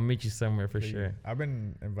somewhere. I'll meet you somewhere for sure. I've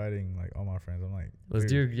been inviting like all my friends. I'm like, Let's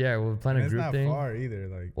do. Yeah, we'll plan a group thing. It's not far either.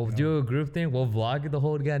 Like, we'll do a group thing. We'll vlog the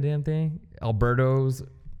whole goddamn thing. Alberto's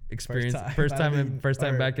experience. First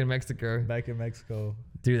time back in Mexico. Back in Mexico.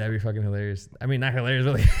 Dude, that'd be fucking hilarious. I mean, not hilarious,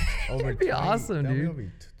 really. It'd be awesome, dude. That'll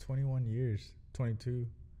be 21 years, 22.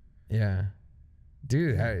 Yeah,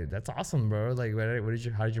 dude, hey, that's awesome, bro. Like,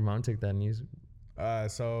 how did your mom take that news?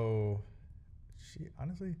 So, she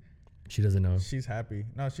honestly, she doesn't know. She's happy.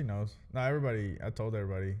 No, she knows. No, everybody. I told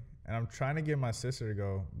everybody, and I'm trying to get my sister to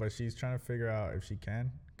go, but she's trying to figure out if she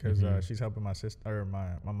can, because she's helping my sister or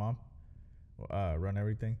my mom run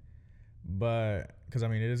everything. But because I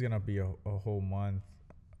mean, it is gonna be a whole month.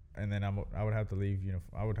 And then I would have to leave,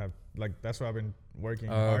 I would have, like, that's why I've been working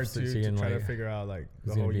hard to try to figure out, like,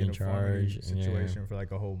 the whole uniformity situation for,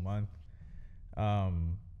 like, a whole month.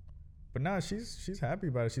 But no, she's happy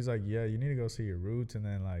about it. She's like, yeah, you need to go see your roots and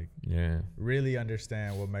then, like, really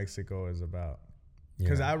understand what Mexico is about.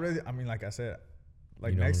 Because I mean, like I said,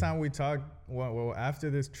 like, next time we talk, well, after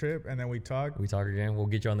this trip and then we talk again, we'll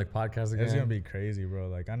get you on the podcast again. It's going to be crazy, bro.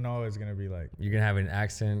 Like, I know it's going to be, like. You're going to have an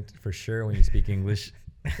accent for sure when you speak English.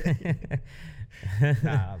 Nah,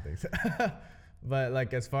 I don't think so. But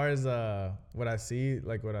like, as far as what I see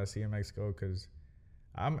in Mexico, because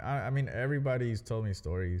I mean, everybody's told me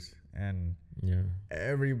stories, and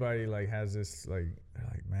everybody like has this like, they're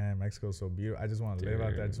like, man, Mexico's so beautiful. I just want to live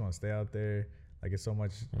out there. I just want to stay out there. Like, it's so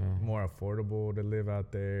much more affordable to live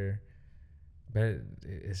out there. But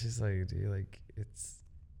it's just like, dude, like, it's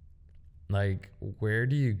like, where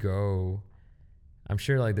do you go? I'm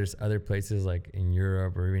sure like there's other places like in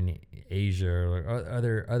Europe or even Asia or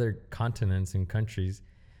other continents and countries,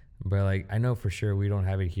 but like I know for sure we don't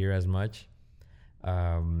have it here as much,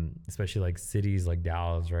 especially like cities like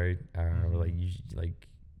Dallas, right? Or like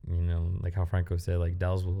like how Franco said, like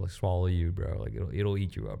Dallas will like swallow you, bro. Like it'll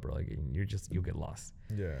eat you up, bro. Like you'll get lost.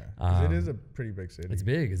 Yeah, 'cause it is a pretty big city. It's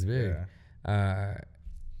big. Yeah.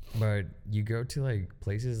 But you go to like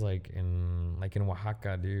places like in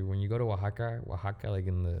Oaxaca, dude. When you go to Oaxaca, like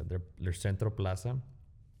in their Centro Plaza,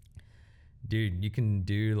 dude, you can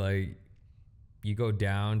do like, you go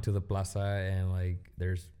down to the plaza and like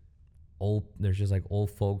there's just like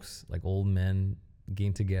old folks, like old men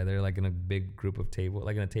getting together like in a big group of table,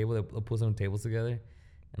 like in a table, they'll put some tables together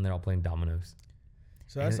and they're all playing dominoes.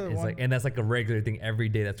 So that's that's like a regular thing every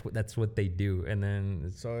day. That's what they do. And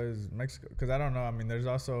then so is Mexico, because I don't know. I mean, there's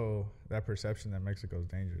also that perception that Mexico is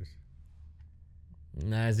dangerous.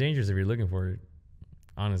 Nah, it's dangerous if you're looking for it,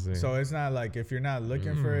 honestly. So it's not like, if you're not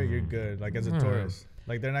looking for it, you're good. Like, as a tourist,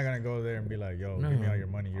 like, they're not gonna go there and be like, yo, give me all your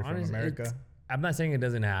money. You're honestly, from America. I'm not saying it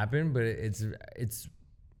doesn't happen, but it's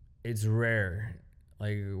rare.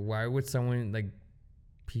 Like, why would someone like?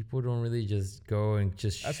 People don't really just go and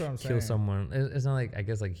just kill someone. It's not like, I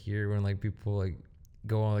guess, like here when like people like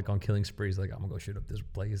go on like on killing sprees, like I'm gonna go shoot up this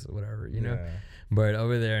place or whatever, you know. But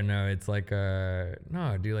over there, no, it's like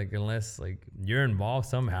no, dude, like unless like you're involved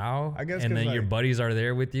somehow, I guess, and then like, your buddies are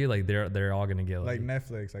there with you, like they're all gonna get like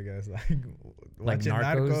Netflix, I guess, like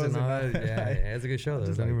Narcos and all that. Yeah, it's a good show though.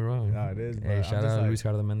 Don't get me wrong. No, it is. Hey, shout out Luis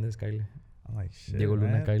Carlos Mendez, Kyle. I'm like, shit, Diego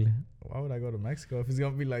Luna, Kyle. Why would I go to Mexico if it's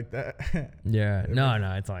gonna be like that? Yeah, no,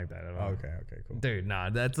 it's not like that at all. Okay, cool. Dude, nah,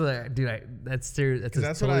 that's that's that's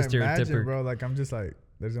totally what I imagine, bro. Like, I'm just like,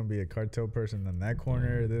 there's gonna be a cartel person in that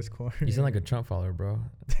corner, this corner. You sound like a Trump follower, bro.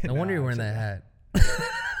 No wonder you're wearing that hat.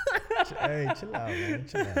 Hey, chill out, man.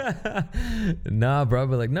 Chill out. Nah, bro,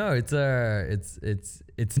 but like, no, it's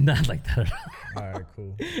not like that at all. All right,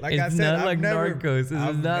 cool. Like it's I said, not like Narcos. It's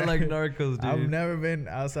not like Narcos, dude. I've never been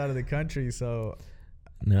outside of the country, so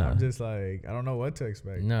no, I'm just like, I don't know what to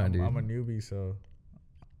expect. No, dude. I'm a newbie, so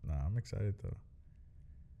I'm excited though.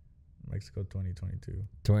 Mexico 2022.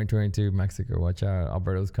 2022 Mexico. Watch out,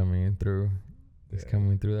 Alberto's coming in through. He's Yeah.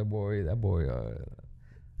 coming through. That boy.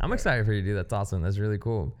 I'm excited for you, dude. That's awesome. That's really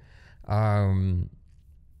cool.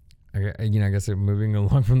 I guess moving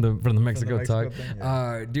along from the Mexico talk. thing,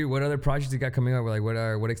 yeah. Dude, what other projects you got coming up? Like,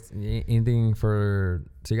 anything for?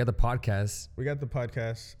 So you got the podcast. We got the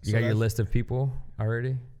podcast. You So got your that's- list of people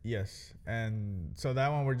already. Yes, and so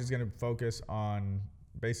that one we're just gonna focus on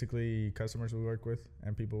basically customers we work with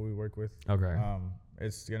and people we work with. Okay.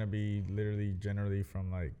 It's gonna be literally generally from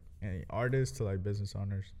like any artists to like business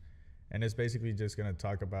owners, and it's basically just gonna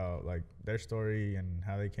talk about like their story and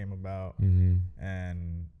how they came about, Mm-hmm.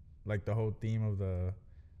 and like the whole theme of the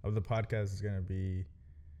podcast is gonna be,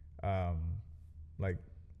 like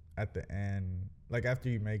at the end, like after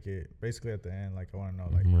you make it, basically at the end, like I want to know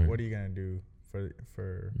like Right. what are you gonna do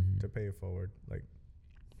for Mhm. to pay it forward, like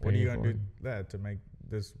what are you gonna do that to make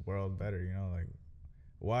this world better, you know, like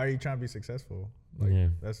why are you trying to be successful, like Yeah.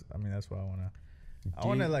 that's what I want to Do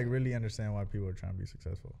you- like really understand why people are trying to be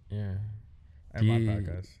successful. Yeah. And Do my you-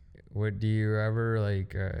 podcast. What do you ever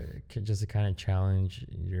like just to kind of challenge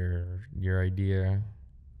your idea?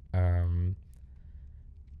 Do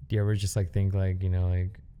you ever just like think like, you know,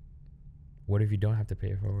 like what if you don't have to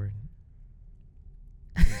pay it forward?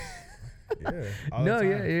 Yeah. all the No,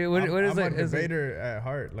 yeah, time. yeah. What is I'm like? a it's like- debater at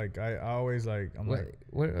heart. Like I always like I'm like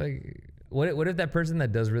what if that person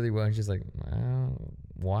that does really well is just like,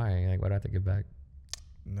 why? Like, why do I have to give back?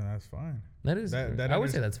 no, that's fine. That is, That I would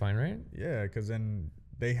say unders- that's fine, right? Yeah, because then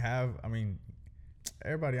they have. I mean,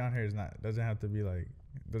 everybody on here doesn't have to be like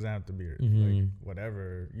like Mhm.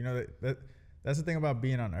 whatever. You know that's the thing about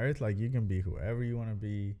being on Earth. Like you can be whoever you want to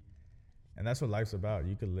be, and that's what life's about.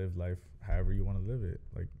 You can live life however you want to live it.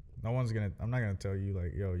 Like I'm not gonna tell you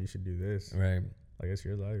like, yo, you should do this. Right. Like it's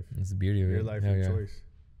your life. That's the beauty of it. Your life, Hell your yeah. choice.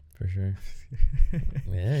 For sure.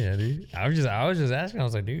 yeah, dude. I was just asking. I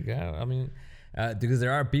was like, dude, yeah. I mean, because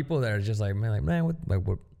there are people that are just like, man,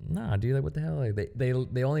 what? Nah, dude, like, what the hell? Like,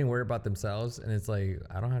 they only worry about themselves, and it's like,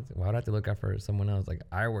 why do I have to look out for someone else? Like,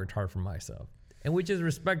 I worked hard for myself, and which is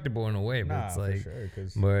respectable in a way, but Nah, it's for like, sure.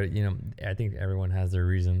 'Cause but you know, I think everyone has their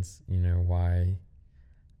reasons, you know, why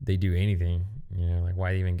they do anything, you know, like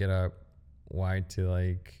why they even get up, why to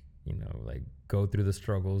like, you know, like go through the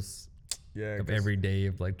struggles yeah, of 'cause every day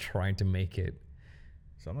of like trying to make it.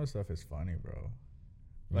 some of the stuff is funny, bro.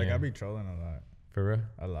 Like Yeah. I be trolling a lot. For real.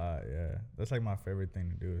 A lot, yeah. That's like my favorite thing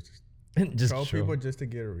to do is just Just troll troll. people just to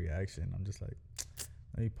get a reaction. I'm just like,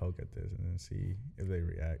 let me poke at this and then see if they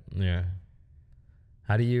react. Yeah.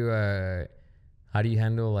 How do you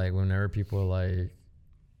handle like whenever people like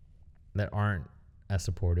that aren't as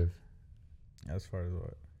supportive, As far as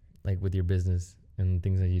what like with your business and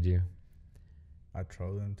things that you do? I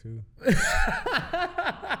troll them too.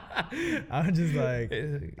 I'm just like,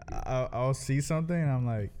 I'll see something and I'm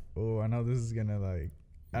like, oh, I know this is gonna like,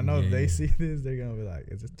 I know if they Yeah. see this, they're gonna be like,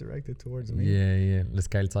 is this directed towards me? Yeah. Let's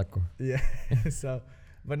cae el saco. Yeah. So,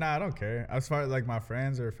 but nah, I don't care. As far as like my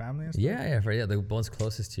friends or family and stuff, Yeah, the ones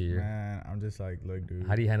closest to you. man, I'm just like, look, dude.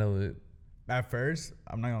 How do you handle it? At first,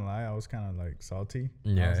 I'm not gonna lie, I was kind of like salty. I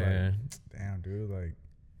Yeah, was like, yeah. damn, dude, like,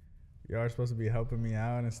 you are supposed to be helping me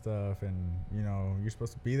out and stuff, and you know, you're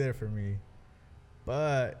supposed to be there for me.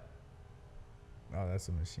 But, oh, that's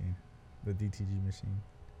a machine, the DTG machine.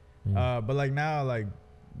 Mm. But like now, like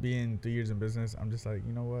being 3 years in business, I'm just like,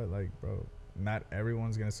 you know what, like, bro, not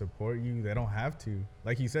everyone's gonna support you. They don't have to.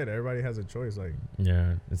 Like you said, everybody has a choice. Like,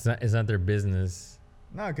 Yeah, it's not their business.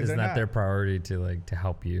 no, because It's they're not their priority to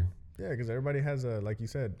help you. Yeah, because everybody has like you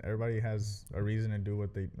said, everybody has a reason to do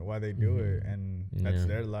why they do it, Mhm. and that's Yeah.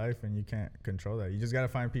 their life, and you can't control that. You just gotta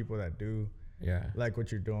find people that do Yeah. like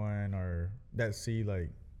what you're doing, or that see like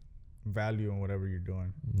value in whatever you're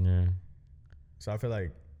doing. Yeah. So I feel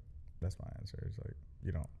like that's my answer. It's like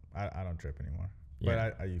I don't trip anymore, Yeah.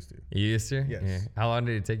 but I used to. You used to? Yes. Yeah. How long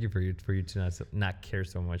did it take you for you to not care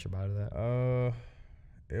so much about that?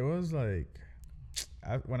 It was like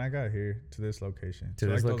when I got here to this location. To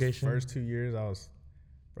this like location? those first 2 years, I was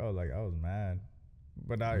mad,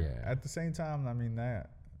 but Yeah. at the same time, I mean that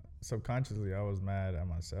subconsciously I was mad at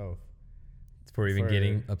myself. For even for-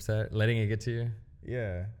 getting upset, letting it get to you?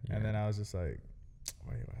 Yeah. Yeah. And then I was just like,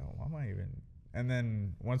 wait, why am I even? And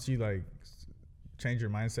then once you like change your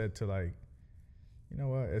mindset to like, you know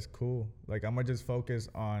what, it's cool. Like I'm gonna just focus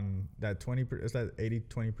on that 20%. It's that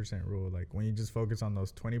 80-20% rule. Like when you just focus on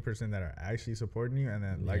those 20% that are actually supporting you and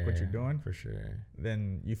then like what you're Yeah, doing, for sure.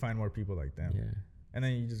 then you find more people like them. Yeah. And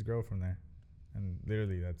then you just grow from there. And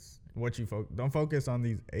literally that's what you don't focus on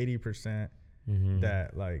these 80% Mm-hmm.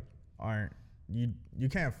 that like aren't you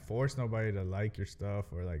can't force nobody to like your stuff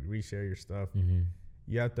or like reshare your stuff. Mm-hmm.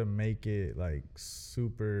 you have to make it like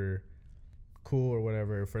super cool or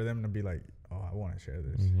whatever for them to be like, oh, I want to share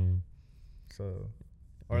this. Mm-hmm. So,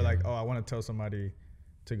 or like, oh, I want to tell somebody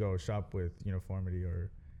to go shop with Uniformity,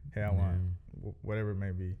 or hey, I want whatever it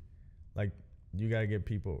may be. Like, you gotta get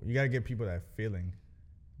people that feeling.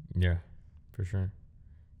 Yeah, for sure.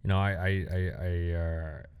 I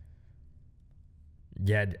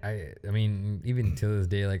mean, even to this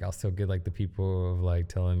day, like I'll still get like the people of like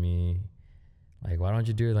telling me, like, why don't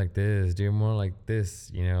you do it like this? Do it more like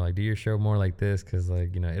this, like do your show more like this, because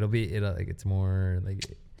like it'll like it's more like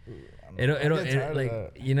Everybody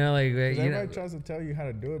like tries to tell you how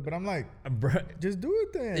to do it, but I'm like, bro, just do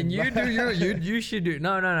it then. and you should do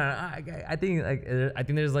no. I think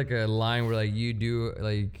there's like a line where like you do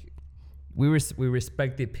like we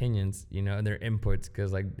respect the opinions, and their inputs,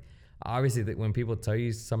 because like obviously when people tell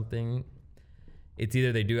you something, it's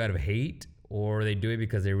either they do it out of hate or they do it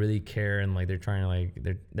because they really care and like they're trying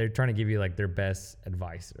to give you like their best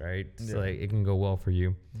advice, right? So like it can go well for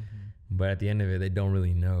you, but at the end of it, they don't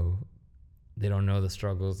really know. They don't know the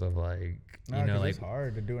struggles of like like it's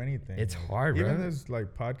hard to do anything. It's hard, bro. Even this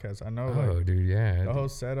like podcast, I know. Oh, dude, yeah. The whole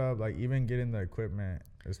setup, like even getting the equipment,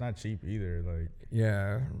 it's not cheap either. Like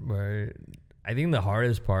yeah, but I think the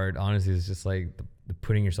hardest part, honestly, is just like the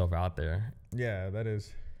putting yourself out there. Yeah, that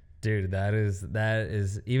is. Dude, that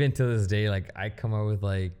is even to this day. Like I come up with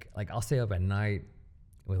like I'll stay up at night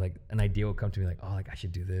with like an idea will come to me like, oh, like I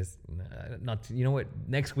should do this. What,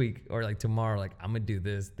 next week or like tomorrow, like I'm gonna do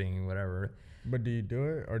this thing, whatever. But do you do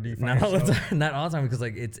it, or do you find not all the time? Not all the time, because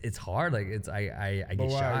like it's hard. Like it's I get shy. You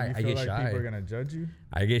feel I get like shy. People are gonna judge you.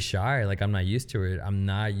 I get shy. Like I'm not used to it. I'm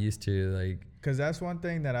not used to like. Cause that's one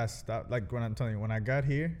thing that I stopped. Like when I'm telling you, when I got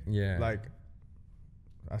here, like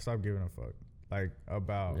I stopped giving a fuck like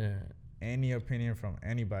about any opinion from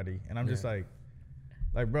anybody, and I'm just like,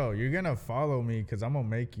 bro, you're gonna follow me because I'm gonna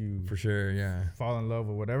make you for sure, fall in love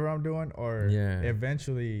with whatever I'm doing, or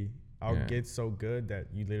eventually I'll get so good that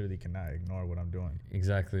you literally cannot ignore what I'm doing.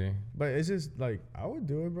 Exactly. But it's just like I would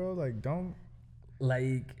do it, bro. Like don't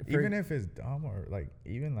like even if it's dumb or like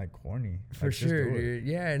even like corny. For like, sure, dude.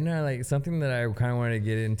 Yeah, no, like something that I kind of want to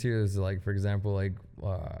get into is like, for example, like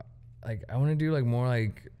I want to do like more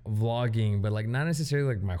like vlogging, but like not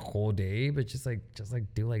necessarily like my whole day, but just like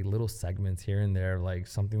do like little segments here and there, like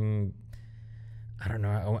something. I don't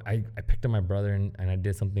know. I picked up my brother and I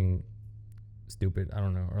did something stupid. I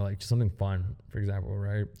don't know, or like just something fun, for example,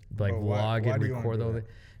 right? Like vlog and record all the,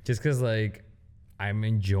 just because like I'm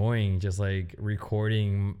enjoying just like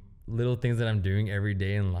recording little things that I'm doing every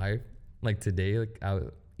day in life. Like today, like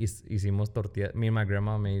hicimos tortillas. Me and my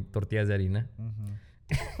grandma made tortillas de harina.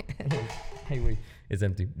 Hey, wait, it's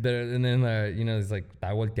empty. And then it's like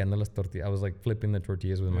I volteando las tortillas. I was like flipping the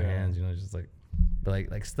tortillas with my hands, just like, but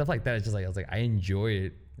like stuff like that. It's just like I was like I enjoy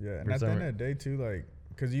it. Yeah, and at the end of the day too, like.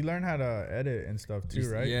 Because you learn how to edit and stuff too,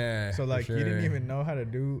 right? Yeah. So like sure. You didn't even know how to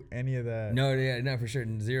do any of that. No, for sure,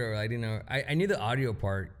 zero. I didn't know. I knew the audio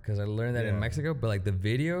part because I learned that in Mexico, but like the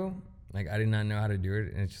video, like I did not know how to do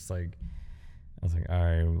it, and it's just like I was like, all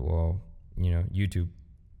right, well, YouTube.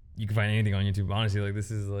 You can find anything on YouTube. Honestly, like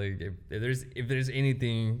this is like if there's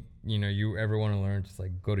anything you ever want to learn, just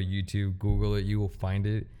like go to YouTube, Google it, you will find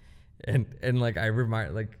it, and like I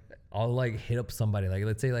remind like I'll like hit up somebody, like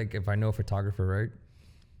let's say like if I know a photographer, right?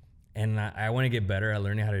 And I want to get better at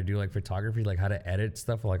learning how to do like photography, like how to edit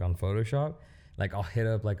stuff like on Photoshop. Like I'll hit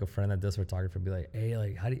up like a friend that does photography and be like, hey,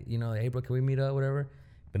 like how do hey bro, can we meet up, whatever?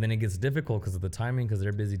 But then it gets difficult because of the timing, because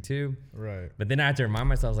they're busy too. Right. But then I have to remind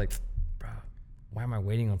myself, like, bro, why am I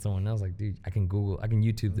waiting on someone else? Like, dude, I can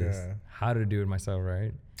YouTube this, how to do it myself,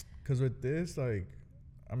 right? Because with this, like,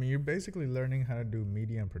 I mean, you're basically learning how to do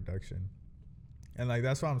media and production. And like,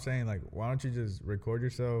 that's what I'm saying. Like, why don't you just record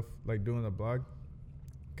yourself like doing the blog?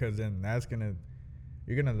 Because then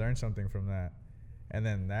you're gonna learn something from that, and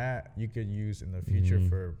then that you could use in the future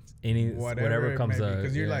for whatever comes up.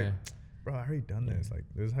 Because you're like, bro, I already done this. Like,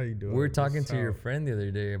 this is how you do it. We were talking to your friend the other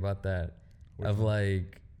day about that,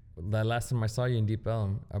 like that last time I saw you in Deep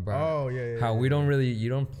Elm, about how we don't really, you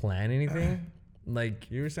don't plan anything. Like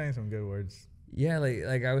you were saying some good words. Yeah,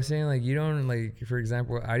 like I was saying, like you don't, like, for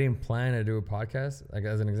example, I didn't plan to do a podcast, like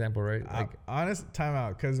as an example, right? Like honest time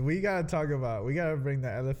out, because we gotta bring the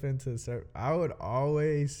elephant to the surface. I would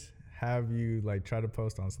always have you like try to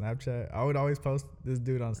post on Snapchat. I would always post this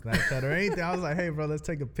dude on Snapchat or anything. I was like, hey bro, let's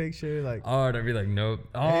take a picture. Like, oh, and I'd be like, nope.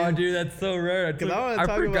 Oh, dude, that's so rare. I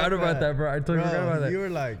forgot about that, bro. I totally forgot about that. You were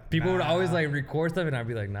like, people would always like record stuff, and I'd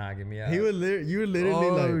be like, nah, get me out. You were literally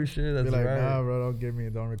like, oh shit, that's like, right. nah, bro,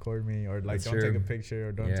 don't record me, or like, don't take a picture,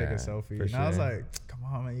 or don't take a selfie. And I was like, come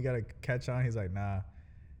on, man, you gotta catch on. He's like, nah.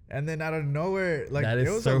 And then out of nowhere, like That it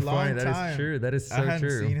is was so a long funny. time. That is true. That is so I hadn't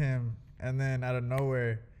true. seen him, and then out of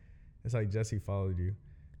nowhere, it's like Jesse followed you.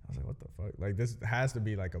 I was like, what the fuck? Like this has to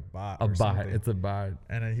be like a bot. A or bot. something. It's a bot.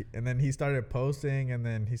 And then he started posting, and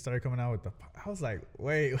then he started coming out with the. I was like,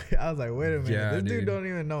 wait. I was like, wait a minute. Yeah, this dude dude. don't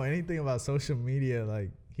even know anything about social media.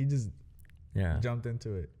 Like he just Yeah. jumped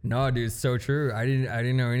into it. No, dude, it's so true. I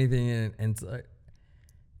didn't know anything, and it's like,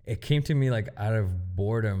 it came to me like out of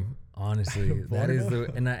boredom. Honestly, that is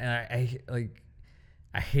the and I like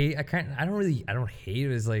I hate I don't hate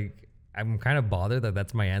it. It's like I'm kind of bothered that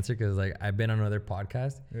that's my answer because like I've been on other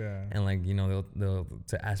podcasts Yeah. and like you know they'll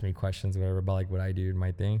to ask me questions or whatever about like what I do and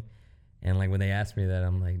my thing, and like when they ask me that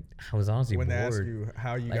I'm like I was honestly When bored. they ask you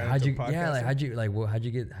how you Like got how'd into you podcasting, how'd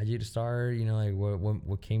you get start, you know, like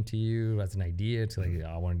what came to you as an idea to like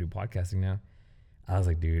I want to do podcasting now. I was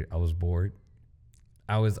like, dude, I was bored.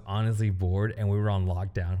 I was honestly bored, and we were on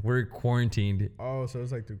lockdown. We were quarantined. Oh, so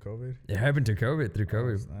it's like through COVID. It happened through COVID,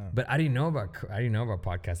 snap. but I didn't know about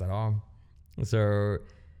podcasts at all. So,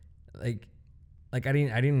 like I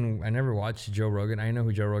never watched Joe Rogan. I didn't know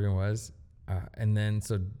who Joe Rogan was, and then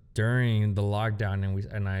so during the lockdown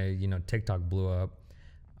and I you know TikTok blew up.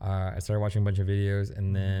 I started watching a bunch of videos,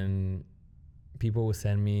 and then people would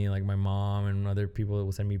send me like my mom and other people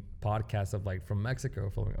would send me podcasts of like from Mexico,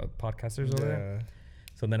 from podcasters over there. Yeah.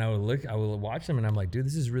 So then I would watch them, and I'm like, dude,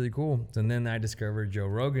 this is really cool. So then I discovered Joe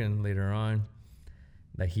Rogan later on,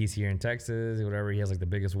 that he's here in Texas, whatever. He has like the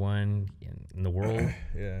biggest one in the world.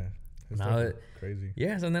 Yeah. It's Now definitely that- crazy.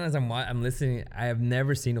 Yeah. So then as I'm listening, I have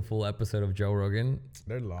never seen a full episode of Joe Rogan.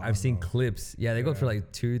 They're long. I've seen though. clips. Yeah, they go Yeah. for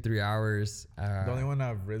like 2-3 hours. The only one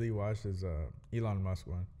I've really watched is Elon Musk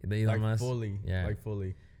one. The Elon like Musk. fully. Yeah. Like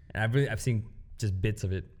fully. And I've seen just bits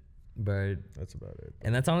of it, but That's about it.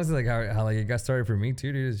 and that's honestly like how like it got started for me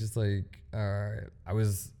too, dude. It's just like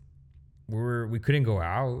we couldn't go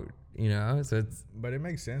out, you know. So it's But it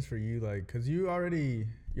makes sense for you, like, cause you're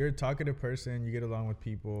a talkative person. You get along with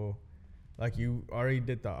people. Like you already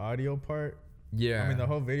did the audio part. yeah. I mean, the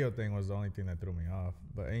whole video thing was the only thing that threw me off.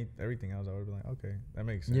 But everything else, I would be like, okay, that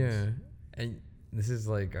makes sense. Yeah, and this is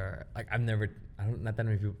like not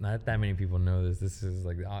that many people know this. This is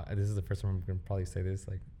like this is the first time I'm gonna probably say this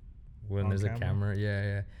like when On there's camera? a camera.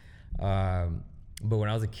 Yeah. But when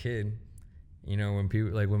I was a kid, you know, when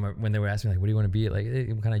people like when they would ask me like, what do you want to be? Like,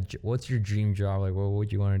 hey, what's your dream job? Like, what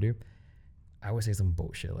would you want to do? I would say some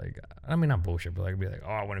bullshit. Like, I mean, not bullshit, but like be like,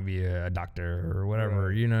 oh, I want to be a doctor or whatever.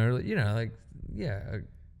 Right. You know, like yeah,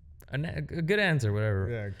 a good answer, whatever.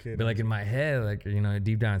 Yeah, kid. But like in my head, like, you know,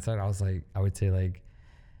 deep down inside, I would say like,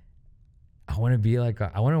 I want to be like,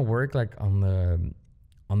 I want to work like on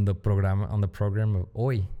the program of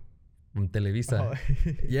Hoy from Televisa.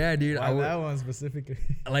 Oh. Yeah, dude. Why I would, that one specifically?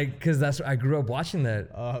 like, cause that's I grew up watching that.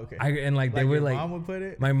 Oh, okay. And like they like would your like, mom would put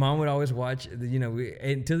it. my mom would always watch, you know,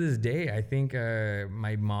 and to this day, I think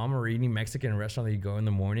my mom or any Mexican restaurant that you go in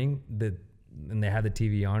the morning, and they have the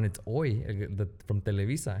TV on, it's Hoy from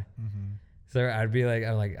Televisa. Mm-hmm. So I'd be like,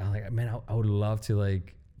 I'm like, man, I would love to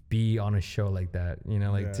like be on a show like that, you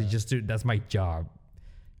know, like to Yeah. just do, that's my job.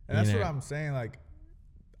 And that's you what know? I'm saying. Like,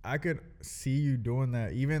 I could see you doing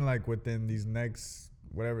that even like within these next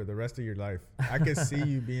whatever the rest of your life. I could see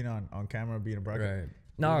you being on camera, being a broadcast. Right.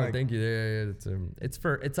 No, Like- thank you. Yeah. It's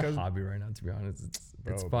a 'Cause- hobby right now, to be honest. It's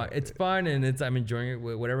Bro, fun. but It's fun, and I'm enjoying it.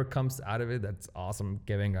 Whatever comes out of it, that's awesome.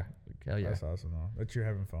 Que venga. Hell yeah. That's awesome though. That you're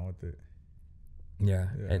having fun with it. Yeah.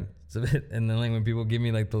 Yeah. And so and then like when people give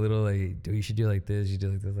me like the little like, dude, you should do like this, you do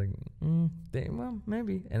like this, like, well,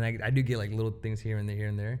 maybe. And I do get like little things here and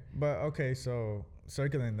there. But okay, so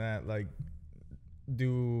circling that, like,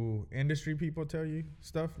 do industry people tell you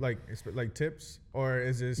stuff like tips, or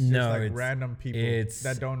is this just No, like it's- random people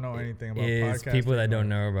that don't know anything about It's podcasting? people that or- don't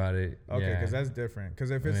know about it. Okay, yeah. because that's different.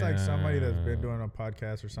 Because if it's like somebody that's been Yeah. doing a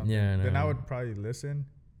podcast or something, Yeah, then I no. would probably listen.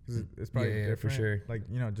 'Cause it's probably Yeah, for different. sure. Like,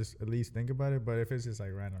 you know, just at least think about it. But if it's just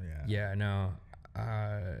like random, Yeah, no.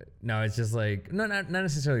 No, it's just like not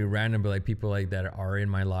necessarily random, but like people like that are in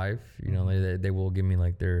my life, you know, Mm-hmm. like they will give me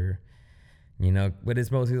like their, you know, but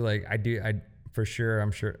it's mostly like for sure,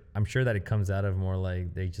 I'm sure that it comes out of more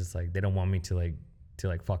like they just like they don't want me to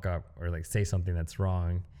like fuck up or like say something that's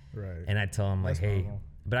wrong, right. and I tell them like, That's hey, normal.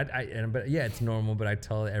 but yeah, it's normal, but I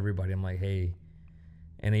tell everybody, I'm like, hey,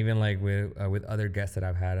 and even like with other guests that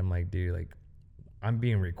I've had, I'm like, dude, like I'm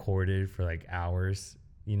being recorded for like hours,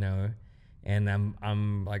 you know. And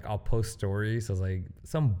I'm like, I'll post stories. So it's like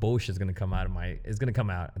some bullshit's gonna come out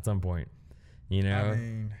at some point, you know? I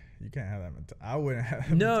mean, You can't have that mentality. I wouldn't have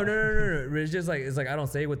that No. mentality. It's just like, it's like I don't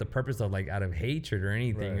say it with the purpose of like out of hatred or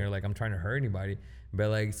anything, Right. or like I'm trying to hurt anybody. But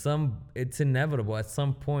like it's inevitable. At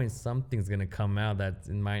some point, something's gonna come out that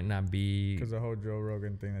it might not be. Because the whole Joe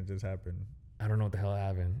Rogan thing that just happened. I don't know what the hell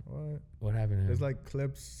happened. What? What happened to him? There's like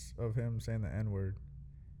clips of him saying the N-word.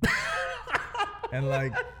 And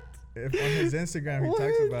like, if on his Instagram, he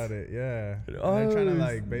talks What? about it. Yeah. And Oh, they're trying to it's-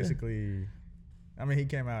 like basically, I mean, he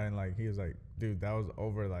came out and like, he was like, dude, that was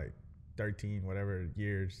over like 13, whatever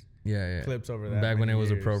years. yeah. Clips over that. Back when it many was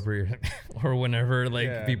years. appropriate, or whenever like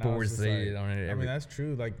Yeah, people now were it's just saying it like- on it. I mean, that's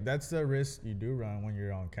true. Like, that's the risk you do run when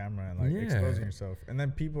you're on camera and like Yeah. exposing yourself. And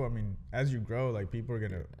then people, I mean, as you grow, like people are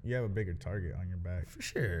gonna, you have a bigger target on your back. for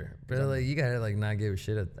sure. But like you gotta like not give a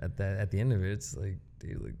shit at the end of it. It's like,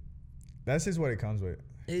 dude, like That's just what it comes with.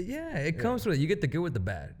 it comes with it. You get the good with the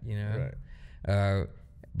bad, you know. Right.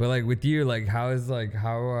 But like with you, like how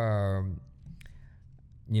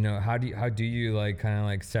you know, how do you like kind of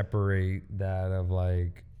like separate that of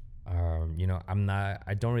like, you know,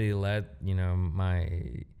 I don't really let, you know,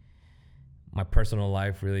 my personal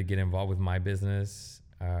life really get involved with my business.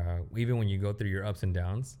 Even when you go through your ups and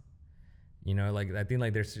downs, you know, like I think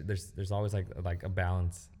like there's always like a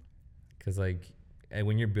balance, because like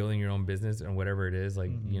when you're building your own business and whatever it is,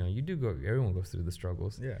 like you know, everyone goes through the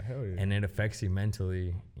struggles. Yeah, hell yeah. And it affects you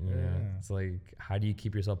mentally. You know, Yeah. it's like, how do you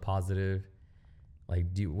keep yourself positive?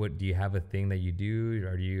 Like, do you have a thing that you do,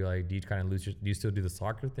 or do you kind of do you still do the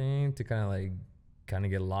soccer thing to kind of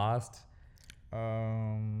get lost?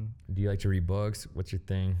 Do you like to read books? What's your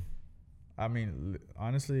thing? I mean,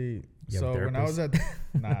 honestly, You have a so when I was at, therapist?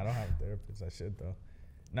 nah, I don't have a therapist. I should though.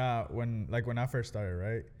 Nah, when I first started,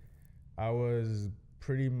 right, I was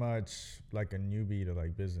pretty much like a newbie to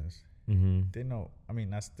like business. Mm-hmm. Didn't know. I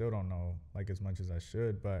mean, I still don't know like as much as I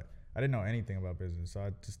should, but I didn't know anything about business. So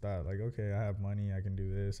I just thought like, okay, I have money, I can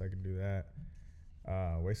do this, I can do that.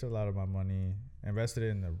 Wasted a lot of my money, invested it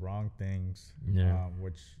in the wrong things. Yeah.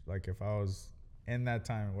 Which like if I was in that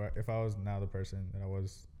time, if I was now the person that I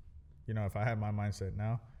was, you know, if I had my mindset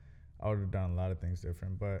now, I would have done a lot of things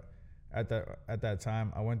different. But at that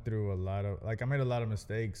time, I went through a lot of I made a lot of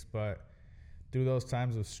mistakes, but through those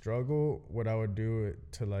times of struggle, what I would do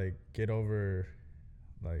to like get over,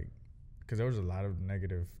 like, because there was a lot of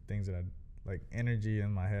negative things that energy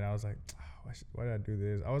in my head. I was like, oh, why did I do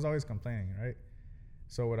this? I was always complaining, right?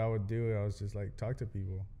 So what I would do, I was just like talk to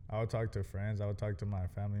people. I would talk to friends. I would talk to my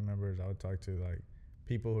family members. I would talk to like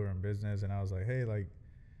people who are in business, and I was like, hey, like,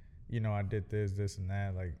 you know, I did this and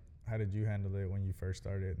that. Like, how did you handle it when you first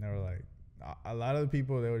started? And they were like, a lot of the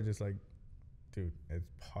people, they were just like, dude, it's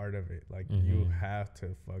part of it. Like, you have to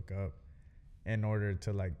fuck up in order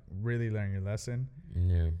to like really learn your lesson.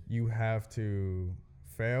 Yeah. You have to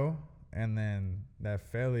fail, and then that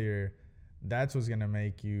failure, that's what's gonna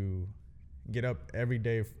make you get up every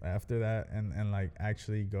day after that and like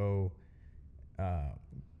actually go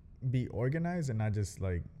be organized and not just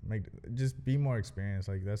like just be more experienced.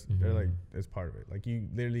 Like they're like, it's part of it. Like you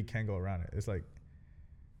literally can't go around it. It's like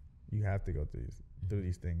you have to go through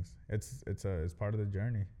these things. It's part of the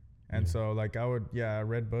journey. And so like I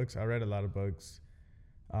read books. I read a lot of books,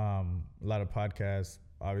 a lot of podcasts.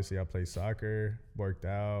 Obviously I played soccer, worked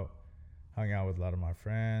out, hung out with a lot of my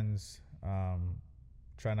friends,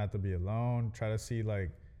 try not to be alone, try to see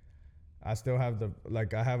like, I still have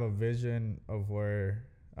I have a vision of where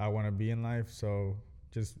I want to be in life. So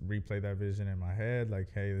just replay that vision in my head. Like,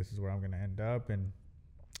 hey, this is where I'm going to end up. And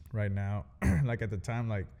right now, like at the time,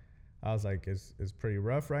 like I was like, it's pretty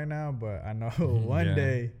rough right now, but I know one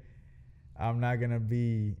day it's not going to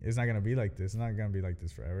be like this. It's not going to be like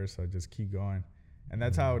this forever. So just keep going. And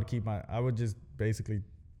that's how I would I would just basically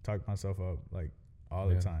talk myself up like all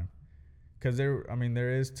the time. Cause there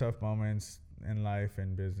is tough moments in life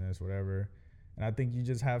and business, whatever. And I think you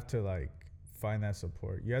just have to like find that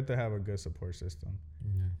support. You have to have a good support system.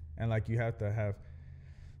 Yeah. And like you have to have,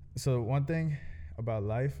 so one thing about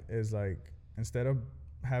life is like, instead of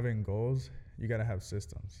having goals, you got to have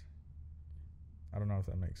systems. I don't know if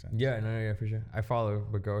that makes sense. Yeah, for sure. I follow,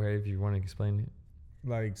 but go ahead if you want to explain it.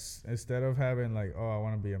 Like instead of having like, oh, I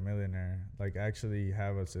want to be a millionaire, like actually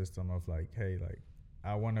have a system of like, hey, like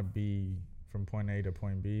I want to be from point A to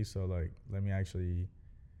point B. So like, let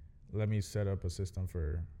me set up a system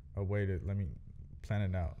for a way to, let me plan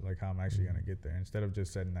it out, like how I'm actually going to get there instead of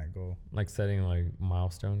just setting that goal. Like setting like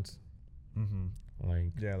milestones.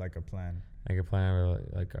 Like Like a plan. Like a plan where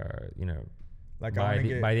like you know, Like by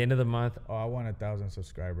the end of the month. Oh, I want 1,000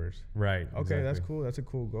 subscribers. Right. Okay, exactly. that's cool. That's a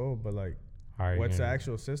cool goal. But like, Right, what's the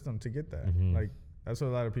actual system to get that? Like, that's what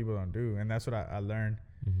a lot of people don't do. And that's what I learned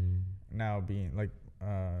now being like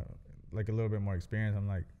a little bit more experienced. I'm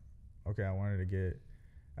like, okay, I wanted to get,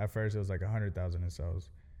 at first it was like 100,000 in sales.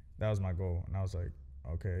 That was my goal. And I was like,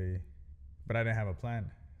 okay, but I didn't have a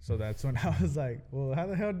plan. So that's when I was like, well, how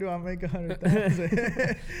the hell do I make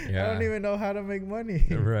 100,000? Yeah. I don't even know how to make money.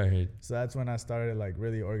 Right. So that's when I started like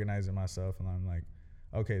really organizing myself. And I'm like,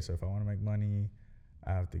 okay, so if I want to make money,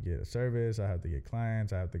 I have to get a service. I have to get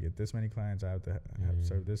clients. I have to get this many clients. I have to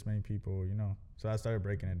serve this many people, you know. So I started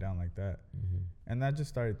breaking it down like that. Mm-hmm. And I just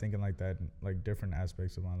started thinking like that, in, like different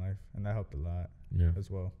aspects of my life. And that helped a lot as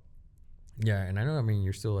well. Yeah, and I know. I mean,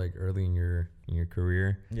 you're still like early in your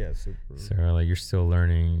career. Yeah, super. So like you're still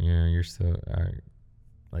learning. You know, you're still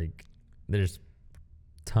like there's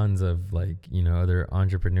tons of like other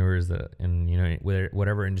entrepreneurs that in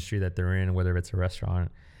whatever industry that they're in, whether it's a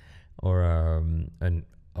restaurant or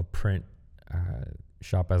a print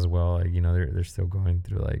shop as well. Like, they're still going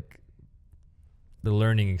through like the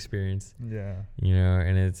learning experience. Yeah.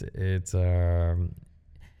 And it's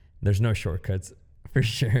there's no shortcuts. For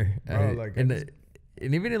sure. Bro, like and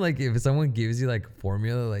even like if someone gives you like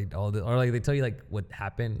formula, like or like they tell you like what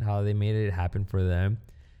happened, how they made it happen for them,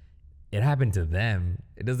 it happened to them.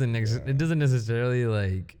 It doesn't it doesn't necessarily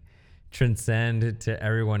like transcend to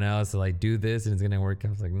everyone else to like do this and it's gonna work. I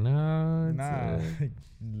was like, no, like,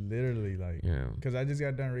 literally like, because I just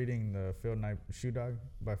got done reading the Phil Knight Shoe Dog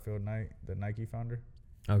by Phil Knight, the Nike founder.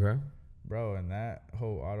 Okay. Bro, and that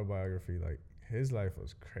whole autobiography, like his life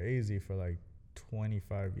was crazy for like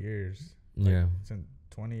 25 years. Like, since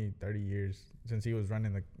 20, 30 years since he was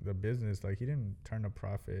running the business. Like he didn't turn a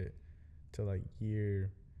profit till like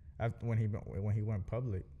year after when he went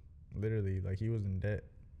public. Literally, like he was in debt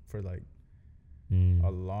for like a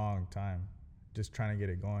long time just trying to get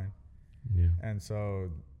it going. And so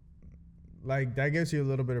like that gives you a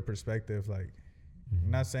little bit of perspective. Like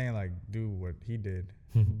I'm not saying like do what he did,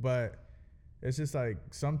 but it's just like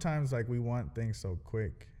sometimes like we want things so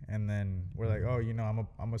quick, and then we're like, oh, I'm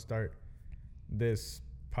gonna start this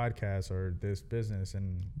podcast or this business,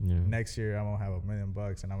 and next year I'm gonna have $1 million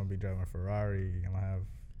and I'm gonna be driving a Ferrari. I'm gonna have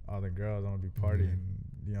all the girls. I'm gonna be partying,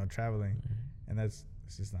 traveling, and it's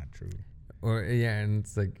just not true. Or and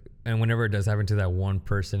it's like, and whenever it does happen to that one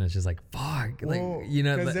person, it's just like fuck, well, like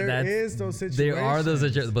because there is those situations. There are those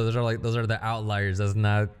situations, but those are the outliers. That's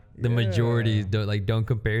not the majority. Don't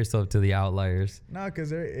compare yourself to the outliers. No, because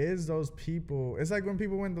there is those people. It's like when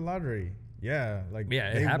people win the lottery. Yeah, like they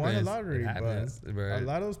happens. won the lottery, but a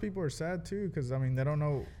lot of those people are sad too, because I mean they don't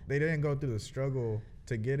know, they didn't go through the struggle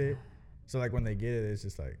to get it. So like when they get it, it's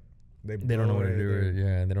just like they don't know what to do with it.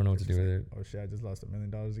 Yeah, they don't know what to do with it. Oh shit, I just lost $1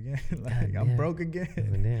 million again. Like I'm broke again.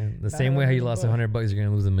 Damn. The same way how you lost $100, you're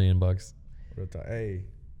gonna lose $1 million. Real talk. Hey,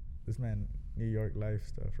 this man, New York life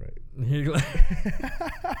stuff, right?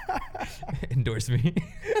 Endorse me.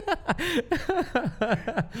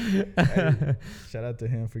 Hey, shout out to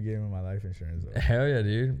him for giving me my life insurance though. Hell yeah,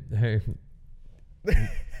 dude. Hey.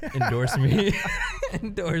 Endorse me.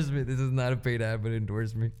 Endorse me. This is not a paid ad, but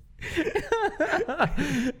endorse me.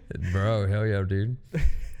 Bro, hell yeah, dude.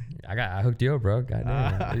 I hooked you up, bro.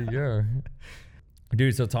 Goddamn. There you go.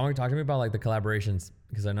 Dude, so talk to me about like the collaborations,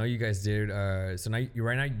 because I know you guys did. So now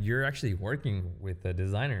you're actually working with a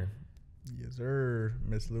designer. Yes, sir,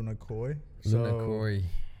 Miss Luna Coy. Luna Coy.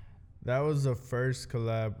 That was the first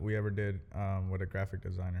collab we ever did with a graphic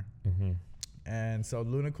designer. Mm-hmm. And so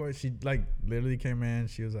Luna Coy, she like literally came in.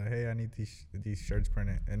 She was like, "Hey, I need these shirts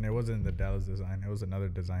printed," and it wasn't the Dallas design; it was another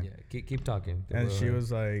design. Yeah, keep talking. And she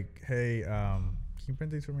was like, "Hey, can you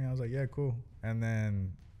print these for me?" I was like, "Yeah, cool." And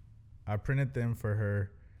then I printed them for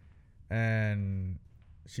her, and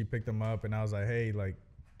she picked them up, and I was like, "Hey, like,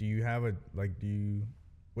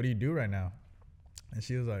 what do you do right now?" And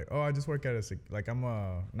she was like, "Oh, I just work at I'm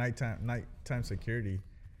a nighttime security."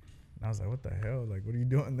 And I was like, "What the hell? Like, what are you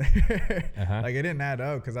doing there?" Like, it didn't add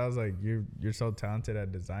up, because I was like, "You're so talented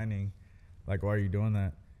at designing. Like, why are you doing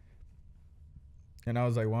that?" And I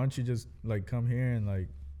was like, "Why don't you just like come here and like,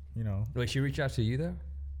 Wait, she reached out to you though?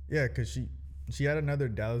 Yeah, because she had another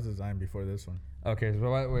Dallas design before this one. Okay,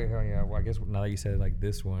 so wait, yeah. Well, I guess now that you said like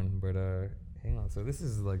this one, but hang on. So this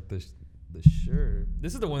is like the shirt.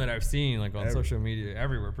 This is the one that I've seen like on social media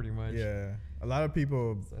everywhere, pretty much. Yeah, a lot of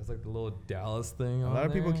people. So it's like the little Dallas thing. A lot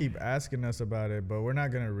of people keep asking us about it, but we're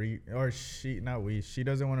not gonna she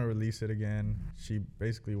doesn't want to release it again. She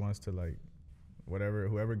basically wants to like,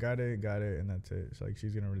 whoever got it, and that's it. It's like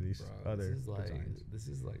she's gonna release other designs. This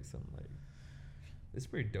is like some like. It's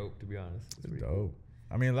pretty dope, to be honest. It's dope. Cool.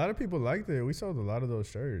 I mean, a lot of people liked it. We sold a lot of those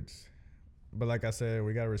shirts, but like I said,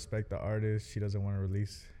 we gotta respect the artist. She doesn't want to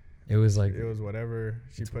release. It was whatever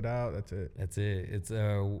she put out. That's it. That's it. It's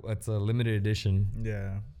a limited edition.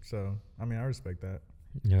 Yeah. So I mean, I respect that.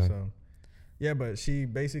 Yeah. So Yeah, but she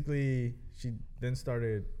then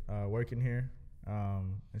started working here,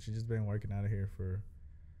 and she's just been working out of here for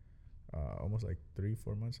almost like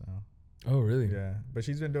 3-4 months now. Oh, really? Yeah, but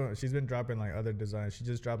she's been dropping like other designs. She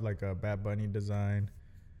just dropped like a Bad Bunny design,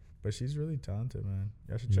 but she's really talented, man.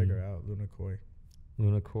 Y'all should check her out, Luna Koi.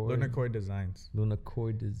 Luna Koi. Luna Koi Designs. Luna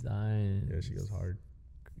Koi Designs. Yeah, she goes hard.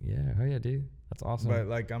 Yeah, oh yeah, dude, that's awesome. But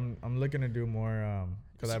like I'm looking to do more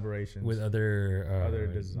collaborations with other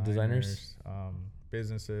designers,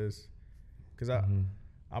 businesses, because I'm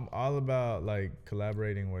all about like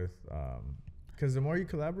collaborating with, because the more you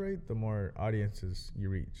collaborate, the more audiences you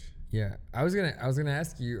reach. Yeah, I was gonna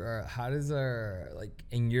ask you, how does like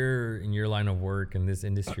in your line of work in this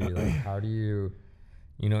industry, like how do you,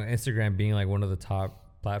 Instagram being like one of the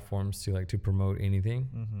top platforms to promote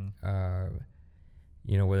anything,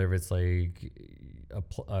 whether it's like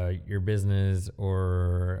your business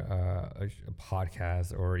or a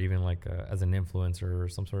podcast or even like as an influencer or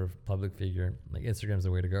some sort of public figure, like Instagram's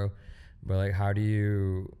the way to go. But like,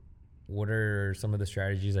 what are some of the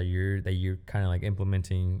strategies that you're kind of like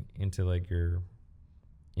implementing into like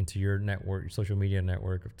into your network, social media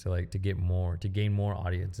network, to gain more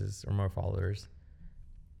audiences or more followers?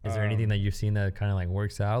 Is there anything that you've seen that kind of like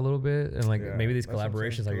works out a little bit, and like maybe these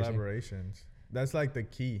collaborations? That's like the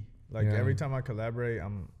key. Like every time I collaborate,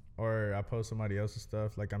 or I post somebody else's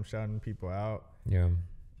stuff, like I'm shouting people out. Yeah.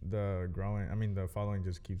 The following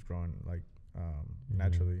just keeps growing like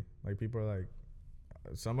naturally. Like people are like,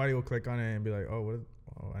 somebody will click on it and be like, oh,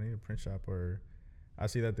 I need a print shop, or I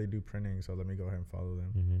see that they do printing, so let me go ahead and follow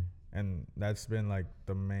them. And that's been like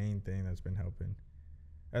the main thing that's been helping,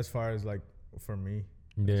 as far as like for me.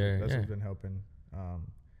 That's what's been helping.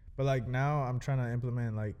 But like now I'm trying to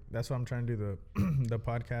implement, like that's why I'm trying to do the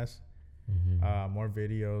podcast, more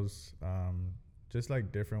videos, just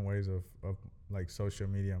like different ways of like social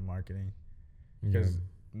media marketing, because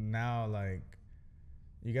now like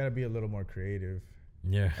you got to be a little more creative.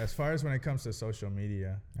 Yeah. As far as when it comes to social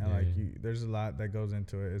media, and there's a lot that goes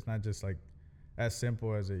into it. It's not just like as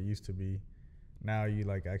simple as it used to be. Now you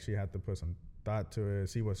like actually have to put some thought to it,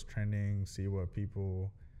 see what's trending, see what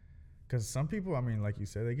people, because some people, I mean, like you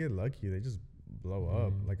said, they get lucky, they just blow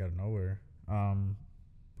up like out of nowhere.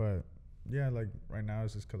 But yeah, like right now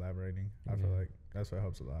it's just collaborating. I feel like that's what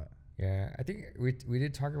helps a lot. Yeah, I think we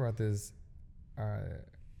did talk about this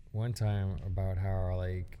one time about how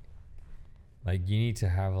like you need to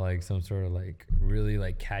have like some sort of like really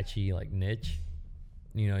like catchy like niche,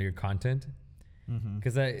 your content.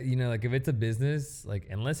 Because like if it's a business, like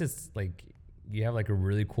unless it's like you have like a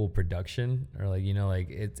really cool production, or like like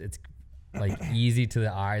it's like easy to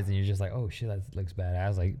the eyes and you're just like, oh shit, that looks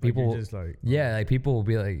badass. Like people just like, like people will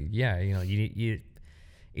be like, you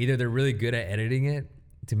either they're really good at editing it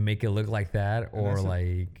to make it look like that, or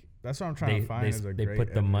like that's what I'm trying to find. They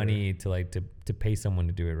put the money to like to pay someone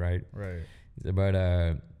to do it, right? But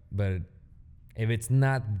if it's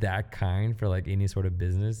not that kind for like any sort of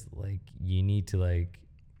business, like you need to like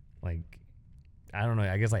I don't know,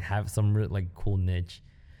 I guess like have some like cool niche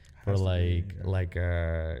for like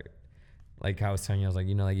how I was telling you, I was like,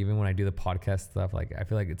 like even when I do the podcast stuff, like I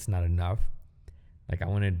feel like it's not enough. Like I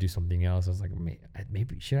want to do something else. I was like,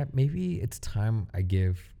 maybe it's time I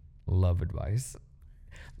give love advice.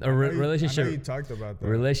 Relationship. I know you talked about that.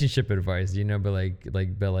 Relationship advice, but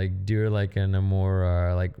like do it like in a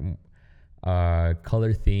more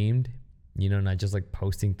color themed, not just like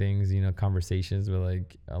posting things, conversations, but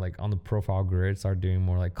like on the profile grid, start doing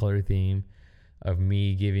more like color theme of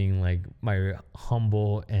me giving like my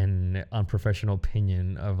humble and unprofessional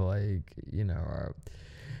opinion of like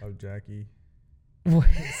of Jackie. What?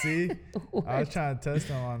 See, what? I was trying to test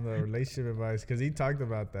him on the relationship advice because he talked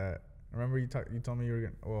about that. Remember you told me you were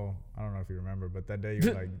gonna, well, I don't know if you remember, but that day you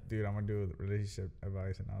were like, dude, I'm gonna do relationship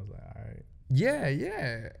advice, and I was like, all right.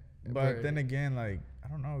 Yeah. But then again, like, I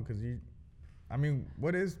don't know, because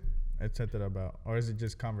what is etc. about? Or is it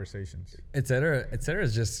just conversations? Etc.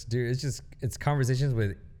 is just, dude, it's conversations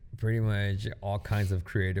with pretty much all kinds of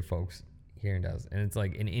creative folks here in Dallas. And it's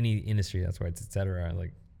like in any industry, that's why it's etc.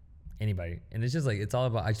 Like anybody. And it's just like, it's all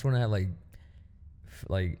about, I just want to have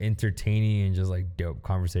like entertaining and just like dope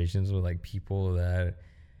conversations with like people that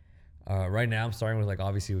right now I'm starting with like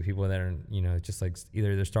obviously with people that are just like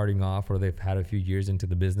either they're starting off or they've had a few years into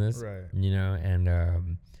the business, right?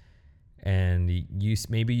 And you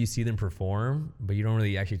maybe you see them perform, but you don't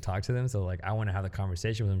really actually talk to them. So like I want to have the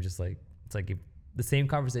conversation with them, just like it's like if the same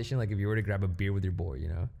conversation like if you were to grab a beer with your boy,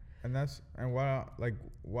 And why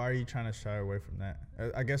are you trying to shy away from that?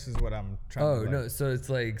 I guess is what I'm trying to. Oh no, so it's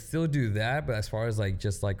like still do that, but as far as like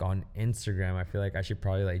just like on Instagram, I feel like I should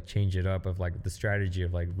probably like change it up of like the strategy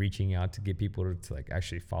of like reaching out to get people to like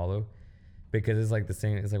actually follow, because it's like the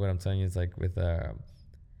same. It's like what I'm telling you. It's like with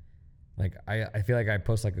like I feel like I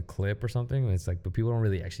post like a clip or something, and it's like, but people don't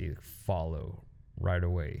really actually follow right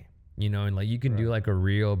away, you know. And like you can do like a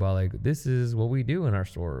reel about like this is what we do in our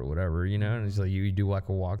store or whatever, you know. And it's like you do like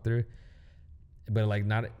a walkthrough, but like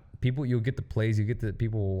not people. You'll get the plays, you get the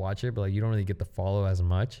people will watch it, but like you don't really get the follow as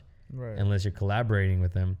much, right? Unless you're collaborating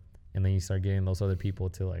with them, and then you start getting those other people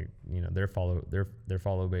to like, you know, their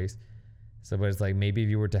follow base. So, but it's like maybe if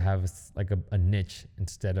you were to have like a niche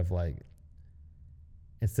instead of like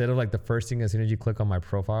the first thing as soon as you click on my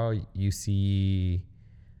profile, you see,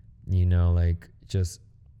 you know, like just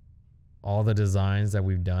all the designs that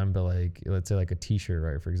we've done, but like, let's say like a t-shirt,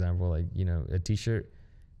 right? For example, like, you know, a t-shirt,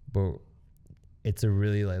 but it's a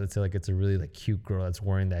really like, let's say like, it's a really like cute girl that's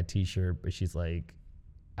wearing that t-shirt, but she's like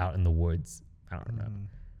out in the woods. I don't know.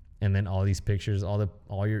 And then all these pictures, all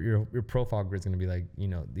your profile grid is going to be like, you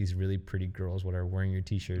know, these really pretty girls, whatever, wearing your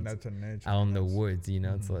t-shirts. And that's a niche. Out in the woods, you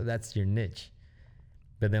know, so that's your niche.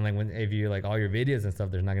 But then like if you like all your videos and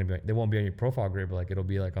stuff, there's not gonna be, they won't be on your profile grid, but like it'll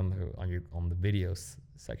be like on the videos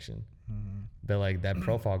section. But like that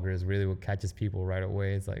profile grid is really what catches people right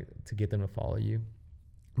away. It's like to get them to follow you,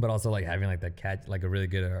 but also like having like that like a really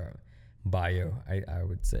good bio. I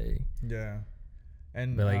would say. Yeah.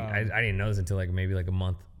 And but like I didn't know this until like maybe like a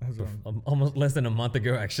month, almost less than a month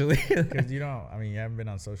ago actually. Because you haven't been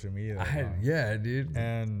on social media. Yeah, dude.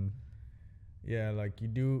 And yeah, like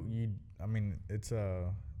it's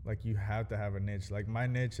like you have to have a niche. Like my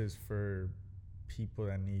niche is for people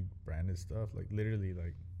that need branded stuff. Like literally,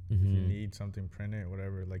 like if you need something printed,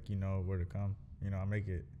 whatever, like you know where to come. You know, I make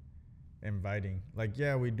it inviting. Like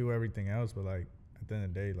yeah, we do everything else, but like at the end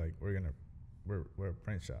of the day, like we're a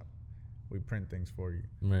print shop. We print things for you.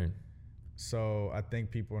 Right. So I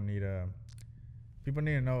think people need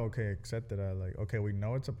to know. Okay, accept that. Like okay, we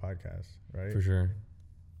know it's a podcast, right? For sure.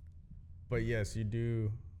 But yes, you do,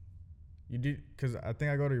 because I think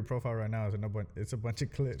I go to your profile right now. It's a bunch of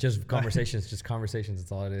clips. Just conversations.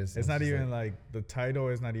 That's all it is. It's not even like the title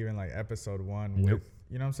is not even like episode 1. Nope.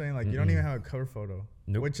 You know what I'm saying? Like you don't even have a cover photo,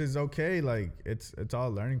 which is okay. Like it's all a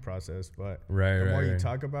learning process. But the more you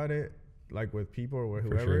talk about it, like with people or with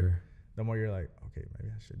whoever, the more you're like, okay,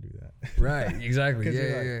 maybe I should do that. Right. Exactly.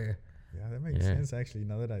 Yeah, that makes sense actually.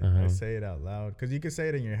 Now that I say it out loud, because you can say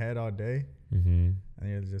it in your head all day, and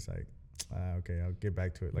you're just like. Okay, I'll get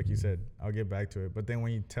back to it. Like you said, I'll get back to it. But then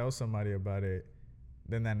when you tell somebody about it,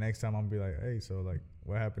 then that next time I'll be like, hey, so like,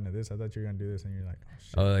 what happened to this? I thought you were gonna do this, and you're like, oh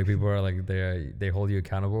shit. Oh, like people are like they hold you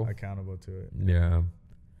accountable to it. Yeah,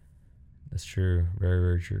 that's true. Very,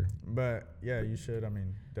 very true. But yeah, you should.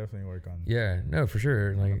 Definitely work on. Yeah, no, for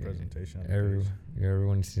sure. Like presentation.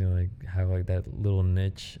 Everyone needs to like have like that little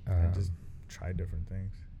niche. And just try different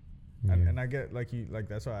things. Yeah. And I get like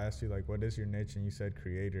that's why I asked you like, what is your niche? And you said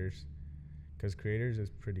creators. Because creators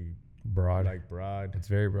is pretty broad. It's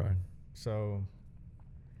very broad. So,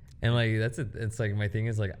 and like it's like my thing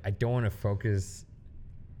is like I don't want to focus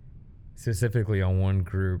specifically on one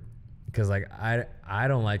group, because like I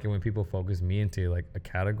don't like it when people focus me into like a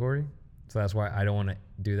category. So that's why I don't want to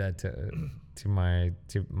do that to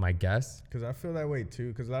my guests. Because I feel that way too.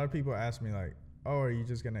 Because a lot of people ask me like, oh, are you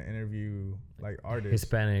just gonna interview like artists,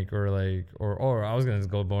 Hispanic or like or I was gonna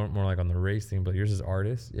go more like on the race thing, but yours is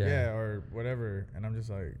artists, yeah, or whatever. And I'm just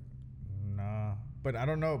like, nah. But I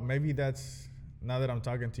don't know. Maybe that's, now that I'm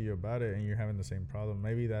talking to you about it and you're having the same problem,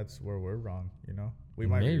 maybe that's where we're wrong. You know, we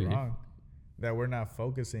might be wrong that we're not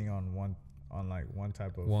focusing on one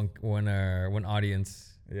type of one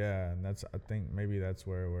audience. Yeah, and I think maybe that's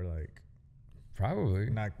where we're like. Probably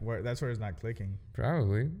that's where it's not clicking.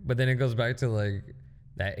 Probably, but then it goes back to like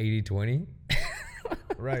that 80-20.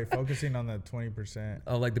 Right, focusing on that 20%.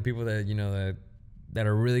 Oh, like the people that you know that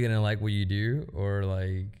are really gonna like what you do, or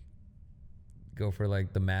like go for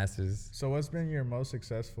like the masses. So, what's been your most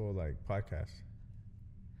successful like podcast?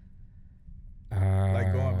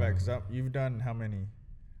 Like going back, cause you've done how many?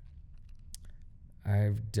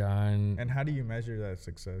 I've done. And how do you measure that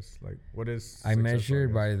success? Like, what is? I measure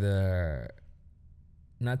by the.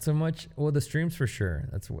 Not so much. Well, the streams for sure.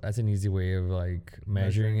 That's an easy way of like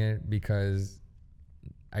measuring it, because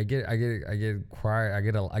I get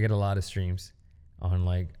a lot of streams on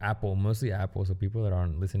like Apple, mostly Apple. So people that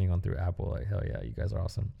aren't listening on through Apple, like hell yeah, you guys are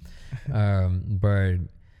awesome. But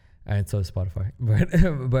and so Spotify.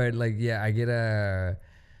 But like yeah, I get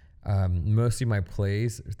mostly my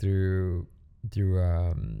plays through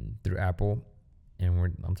Apple,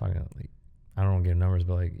 and I'm talking like, I don't give numbers,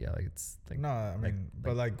 but like, yeah, like it's like, No, I mean,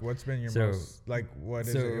 but like, what's been your most, like, what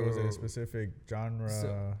is it? Was it a specific genre?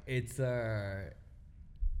 So it's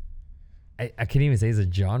I can't even say it's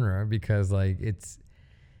a genre because like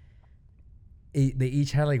they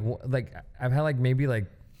each had like I've had like maybe like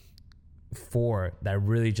 4 that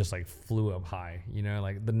really just like flew up high, you know,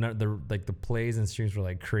 like the plays and streams were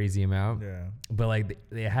like crazy amount. Yeah. But like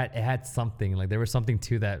it had something, like there was something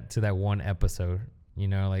to that one episode, you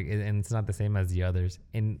know, like and it's not the same as the others.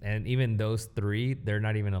 And even those 3, they're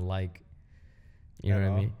not even alike. You know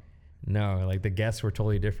what I mean? No, like the guests were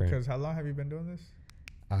totally different. Because how long have you been doing this?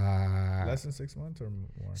 Less than 6 months or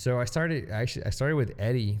more? So I started with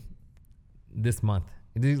Eddie this month.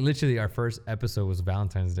 Literally our first episode was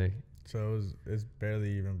Valentine's Day. So it's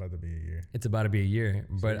barely even about to be a year. It's about to be a year,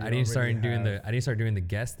 but I didn't start doing the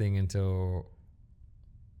guest thing until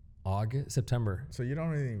September. So you don't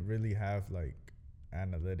really have like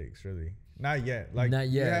analytics, really. Not yet. Like Not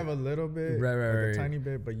yet. You have a little bit, right, a tiny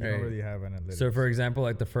bit, but you don't really have analytics. So for example,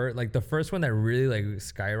 like the first one that really like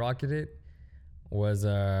skyrocketed was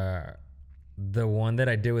the one that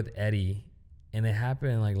I did with Eddie, and it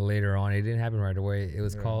happened like later on. It didn't happen right away. It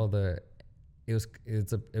was called it was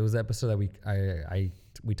the episode that I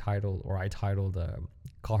titled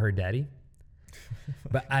Call Her Daddy.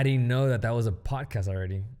 But I didn't know that was a podcast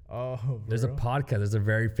already. Oh, there's a podcast. There's a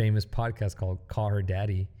very famous podcast called Call Her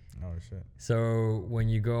Daddy. Oh shit. So when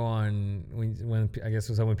you go on when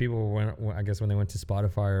people went, when they went to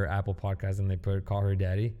Spotify or Apple Podcasts and they put Call Her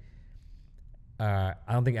Daddy, I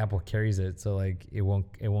don't think Apple carries it, so like it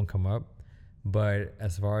won't come up. But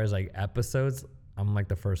as far as like episodes, I'm like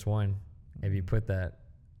the first one. If you put that,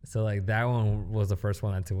 so like that one was the first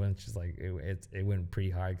one to win. Just like it went pretty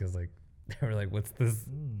high because like they were like, "What's this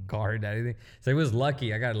Call Her Daddy thing?" So it was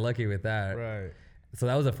lucky. I got lucky with that. Right. So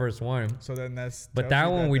that was the first one. So then But that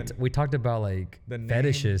one we talked about like the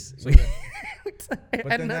fetishes. So but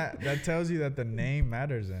then that tells you that the name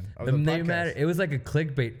matters. The name matters. It was like a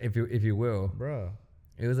clickbait, if you will, bro.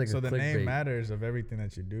 It was like so a the clickbait. name matters of everything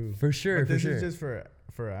that you do. For sure. But this is just for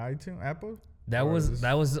iTunes, Apple. That was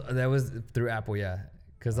through Apple, yeah.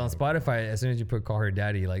 Because on Spotify, as soon as you put "Call Her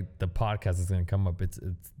Daddy," like the podcast is gonna come up. It's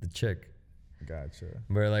the chick. Gotcha.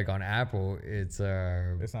 But like on Apple, it's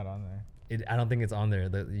not on there. I don't think it's on there.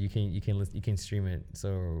 You can stream it.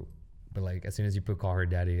 So, but like as soon as you put "Call Her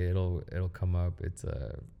Daddy," it'll come up. It's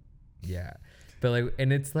yeah. But like,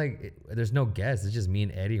 and it's like there's no guests. It's just me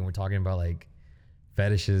and Eddie, and we're talking about like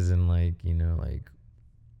fetishes and like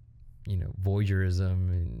voyeurism,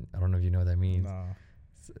 and I don't know if you know what that means. No.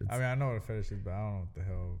 I mean, I know what a fetish is, but I don't know what the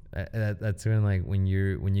hell. That's when like when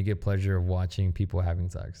you get pleasure of watching people having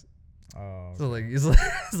sex. Oh. So like it's like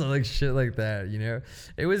so like shit like that, you know.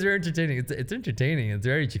 It was very entertaining. It's entertaining. It's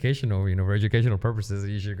very educational, for educational purposes.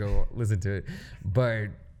 You should go listen to it. But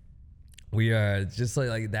we just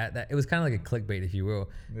like that it was kind of like a clickbait, if you will.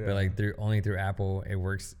 Yeah. But like only through Apple it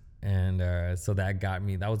works. And so that got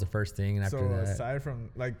me. That was the first thing. And after that, aside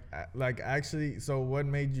from like actually, so what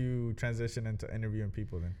made you transition into interviewing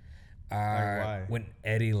people then? Why? When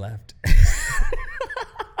Eddie left.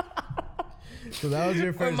 So that was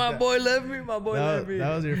your first. When my boy left me.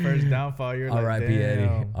 That was your first downfall. You're like, R.I.P.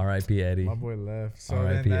 Eddie. R.I.P. Eddie. My boy left. So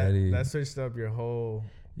R.I.P. then Eddie. That switched up your whole.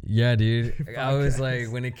 Yeah, dude. I was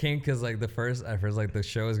like, when it came, because like at first like the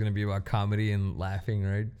show is gonna be about comedy and laughing,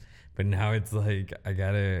 right? But now it's like I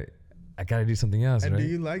gotta do something else. And right? do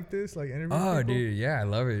you like this, like interviewing people? people? Dude, yeah, I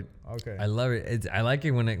love it. Okay, I love it. I like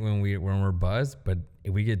it when we're buzzed, but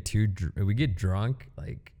if we get drunk,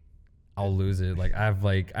 like I'll lose it. Like I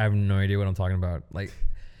have no idea what I'm talking about. Like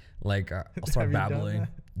I'll start babbling.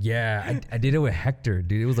 Yeah, I did it with Hector,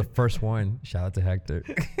 dude. It was the first one. Shout out to Hector.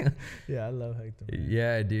 Yeah, I love Hector, man.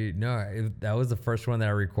 Yeah, dude. No, that was the first one that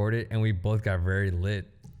I recorded, and we both got very lit.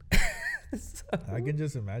 So, I can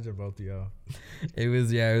just imagine both of y'all. It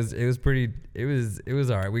was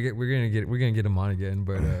all right. We're gonna get him on again,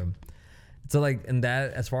 but so like, and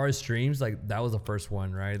that as far as streams, like that was the first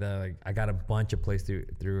one, right? That like I got a bunch of plays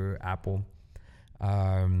through Apple.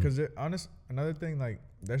 Because another thing, like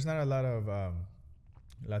there's not a lot of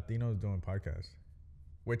Latinos doing podcasts,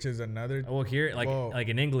 which is another. Well, here like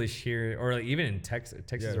in English here, or like even in Texas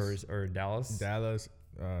yes. or Dallas,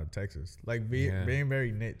 Texas, like being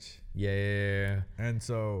very niche. Yeah. And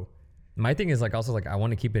so my thing is like also like I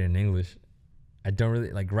want to keep it in English. I don't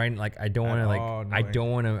really like I don't want to like I don't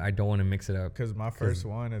want to mix it up. Because my first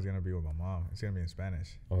one is gonna be with my mom. It's gonna be in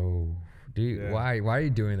Spanish. Oh, dude, yeah. Why are you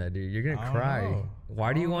doing that, dude? You're gonna cry.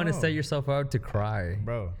 Why do you want to set yourself up to cry,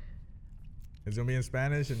 bro? It's gonna be in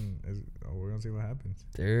Spanish, and we're gonna see what happens,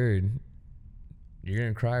 dude. You're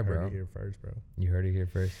gonna cry, Heard bro. it here first, bro. You heard it here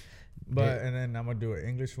first. But and then I'm gonna do an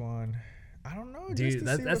English one. I don't know, Dude, just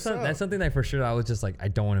to see that's something that for sure I was just like, I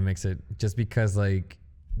don't want to mix it, just because like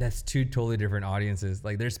that's two totally different audiences.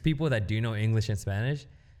 Like there's people that do know English and Spanish,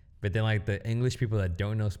 but then like the English people that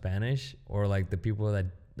don't know Spanish, or like the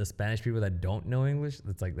Spanish people that don't know English.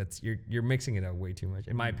 You're mixing it up way too much,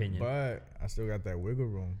 in my opinion. But I still got that wiggle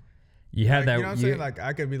room. You have Like, that. you know what I'm saying? Like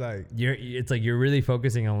I could be like, It's like you're really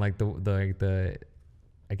focusing on like the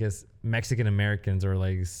I guess Mexican Americans, or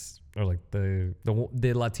like the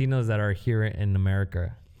Latinos that are here in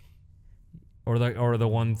America, or the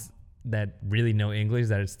ones that really know English,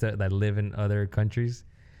 that live in other countries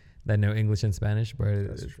that know English and Spanish, but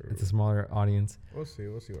it's a smaller audience. We'll see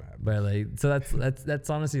what happens. But like, so that's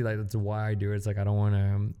honestly like that's why I do it. It's like I don't want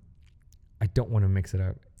to mix it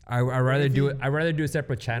up. I rather do a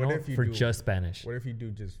separate channel for just Spanish. What if you do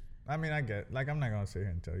just? I mean, I get like I'm not gonna sit here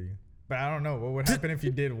and tell you, but I don't know what would happen if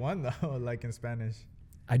you did one though, like in Spanish.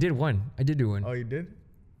 I did one. I did do one. Oh, you did?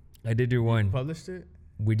 I did do one. Published it?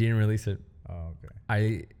 We didn't release it. Oh, okay.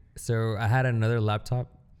 I had another laptop,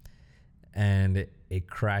 and it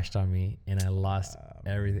crashed on me, and I lost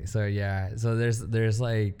everything. So yeah. So there's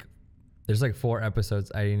like 4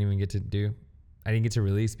 episodes I didn't even get to do. I didn't get to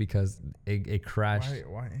release because it crashed.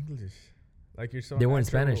 Why English? Like you're so. They were in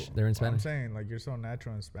natural. Spanish. They were in Spanish. I'm saying like you're so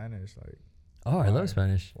natural in Spanish. Like. Oh, I love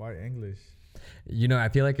Spanish. Why English? You know, I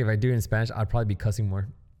feel like if I do it in Spanish, I'd probably be cussing more.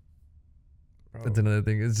 Bro. That's another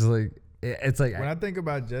thing. It's just like it's like when I think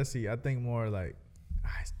about Jesse, I think more like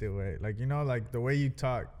I still wait. Like you know, like the way you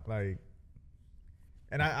talk, like.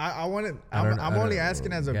 And I want to. I'm only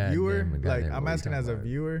asking as a viewer. Like I'm asking as a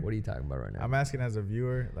viewer. What are you talking about right now? I'm asking as a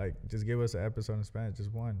viewer. Like just give us an episode in Spanish,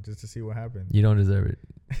 just one, just to see what happens. You don't deserve it.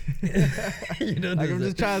 You don't. Like I'm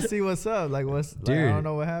just trying to see what's up. Like what's. Dude, like, I don't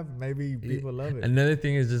know what happened. Maybe people love it. Another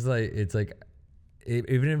thing is just like it's like,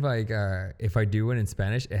 even if I do one in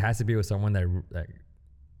Spanish, it has to be with someone that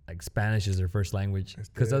like Spanish is their first language.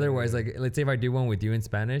 Because otherwise, like let's say if I do one with you in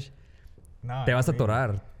Spanish, te vas a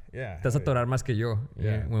atorar. Yeah. Te vas a atorar más que yo.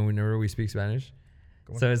 Yeah. Whenever we speak Spanish.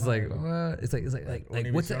 So it's like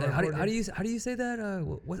what's that? How do you say that?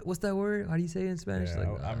 What's that word? How do you say it in Spanish? Yeah,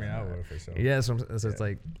 like, I mean, I would for sure. Yeah, so it's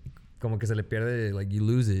like como que se le pierde, like you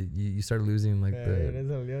lose it. You start losing like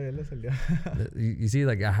you see,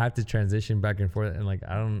 like I have to transition back and forth, and like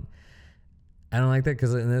I don't like that,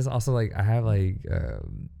 because there's also like I have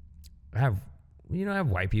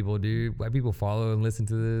white people, dude. White people follow and listen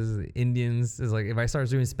to this. Indians is like if I start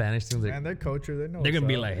doing Spanish things, like, man, their culture, they know. They're gonna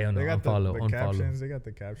be like, hell no, unfollow. Captions, they got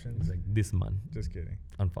the captions. It's like this man. Just kidding.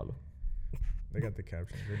 Unfollow. They got the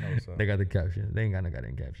captions. They know what's up. They got the captions. They ain't got no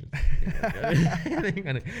goddamn captions.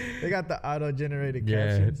 They got the auto-generated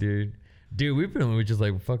Yeah, captions. dude, we've been just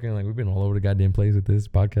like fucking like we've been all over the goddamn place with this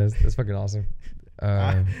podcast. That's fucking awesome.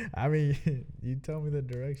 I mean, you tell me the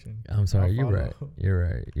direction. I'm sorry. You're right.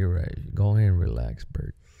 Go ahead and relax,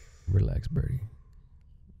 Bert. Relax, Bertie.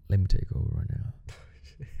 Let me take over right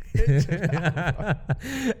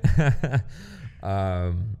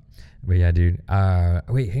now. But yeah, dude.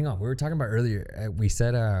 Wait, hang on. We were talking about earlier. We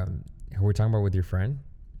said we were talking about with your friend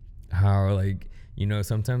how like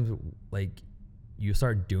sometimes like you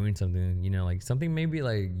start doing something, like something maybe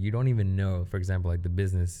like you don't even know. For example, like the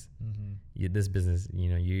business. Mm-hmm. This business,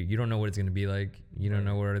 you don't know what it's going to be like. You don't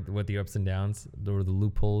know what the ups and downs, the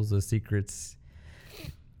loopholes, the secrets.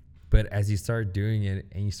 But as you start doing it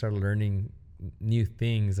and you start learning new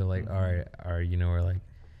things, of like, all right, or like,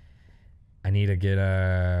 I need to get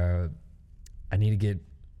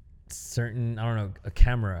certain, I don't know, a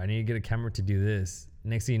camera. I need to get a camera to do this.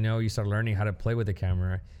 Next thing you know, you start learning how to play with the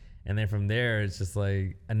camera. And then from there, it's just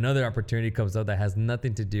like another opportunity comes up that has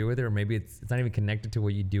nothing to do with it, or maybe it's not even connected to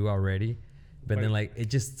what you do already. But then like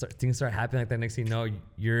things start happening like that. Next thing you know,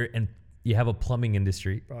 you have a plumbing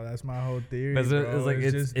industry. Bro, that's my whole theory. It's like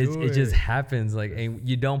it just happens. Like, and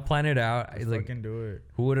you don't plan it out. It's like, fucking do it.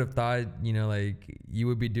 Who would have thought, like you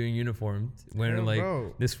would be doing uniforms when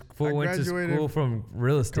bro, this fool went to school from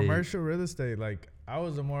real estate, commercial real estate. Like I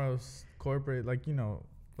was a more corporate, like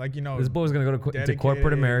this boy's gonna go to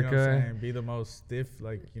corporate America, be the most stiff,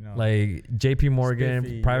 like JP Morgan,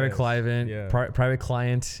 stiffy, private client, private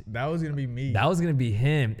client. That was gonna be me. That was gonna be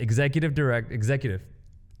him, executive,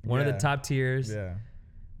 one of the top tiers. Yeah.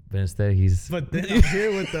 But instead he's. But then I'm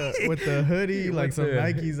here with the hoodie, like some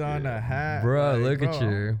Nikes on, a hat. Bro, look at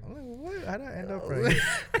you. I'm like, what? How'd I end up right here?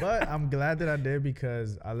 But I'm glad that I did,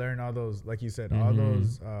 because I learned all those, like you said, all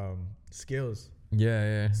those skills.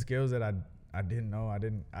 Yeah. Skills that I didn't know. I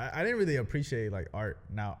didn't really appreciate like art.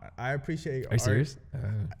 Now I appreciate art. Are you serious?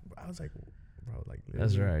 I was like, bro, like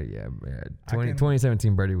that's right. Yeah.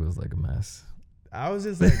 2017 Birdie was like a mess. I was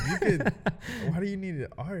just like, you could. Why do you need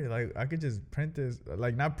art? Like, I could just print this.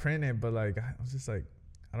 Like, not print it, but like, I was just like,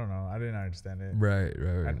 I don't know. I didn't understand it. Right.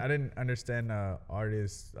 I didn't understand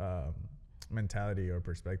artist's mentality or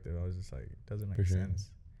perspective. I was just like, it doesn't make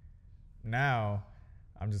sense. Now,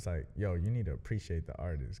 I'm just like, yo, you need to appreciate the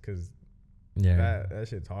artist because that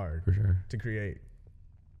shit's hard for sure to create.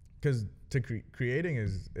 Because creating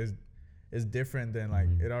is different than like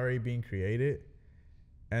it already being created,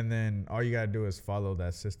 and then all you gotta do is follow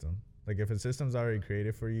that system. Like if a system's already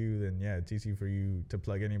created for you, then yeah, it's easy for you to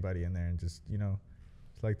plug anybody in there and just, you know,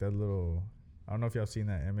 it's like that little. I don't know if y'all seen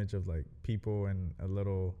that image of like people and a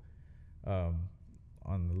little, on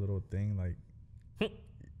the little thing like,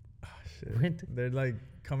 oh shit, they're like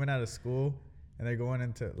coming out of school and they're going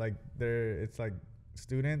into like it's like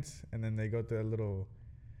students and then they go through a little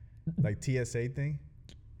like TSA thing.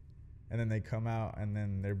 And then they come out, and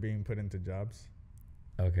then they're being put into jobs.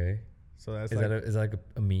 Okay. So that's is that like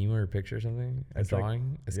a meme or a picture or something? A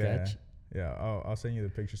drawing, a sketch? Yeah. I'll send you the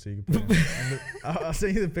picture so you can put it. I'll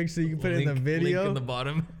send you the picture so you can put it in the video. Link in the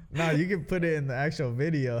bottom. No, you can put it in the actual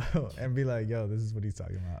video and be like, "Yo, this is what he's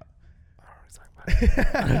talking about." I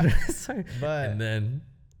don't know what he's talking about. Sorry. But and then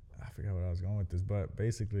I forgot what I was going with this, but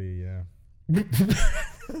basically, yeah. I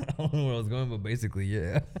don't know where I was going, but basically,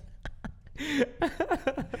 yeah.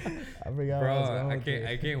 I forgot. Bro,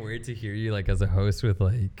 I can't wait to hear you like as a host with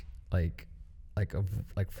like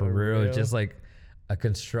for real, just like a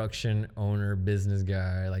construction owner, business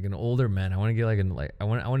guy, like an older man. I want to get I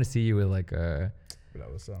want to see you with like a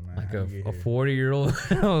what's up, man? Like a 40-year-old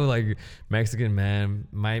like Mexican man,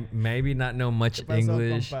 maybe not know much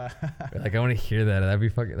English. Like I want to hear that. That'd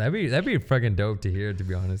be fucking dope to hear, to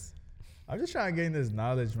be honest. I'm just trying to gain this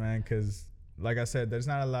knowledge, man, because like I said, there's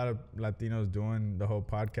not a lot of Latinos doing the whole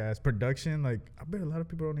podcast production. Like, I bet a lot of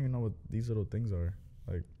people don't even know what these little things are.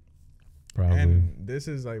 Like, probably. And this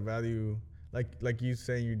is like value, like you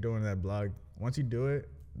saying you're doing that blog. Once you do it,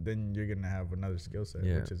 then you're gonna have another skill set,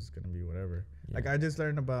 which is gonna be whatever. Yeah. Like I just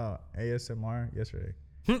learned about ASMR yesterday.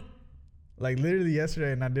 Like literally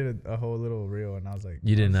yesterday, and I did a whole little reel, and I was like,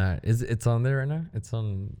 you did not? It's on there right now? It's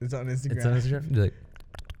on Instagram. It's on Instagram. You're like.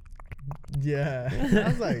 Yeah, I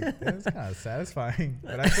was like, that's kind of satisfying.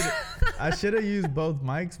 But I should have used both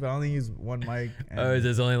mics, but I only used one mic. Oh, is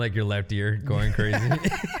this only like your left ear going crazy?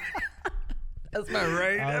 That's my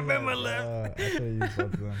right. I bet my left. I should have used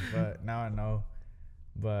both of them, but now I know.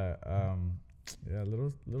 But yeah,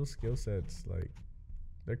 little skill sets, like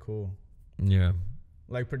they're cool. Yeah,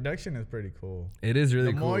 like production is pretty cool. It is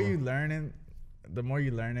really cool. The more you learn it,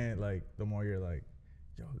 like the more you're like,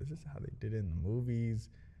 yo, this is how they did it in the movies.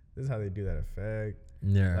 This is how they do that effect.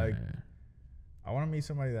 Yeah. Like, I want to meet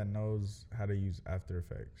somebody that knows how to use After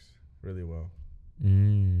Effects really well.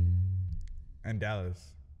 And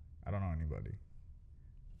Dallas, I don't know anybody,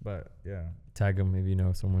 but yeah. Tag them if you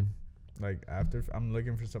know someone. Like I'm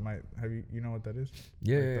looking for somebody. You know what that is?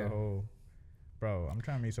 Yeah. Like the whole, bro. I'm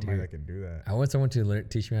trying to meet somebody that can do that. I want someone to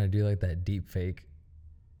teach me how to do like that deep fake.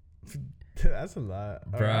 That's a lot,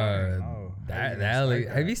 bro.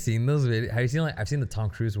 Have you seen those videos? Have you seen I've seen the Tom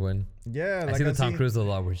Cruise one? Yeah, I've seen the Tom Cruise a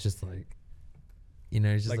lot, where it's just like, you know,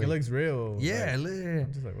 it's just like it looks real. Yeah, I'm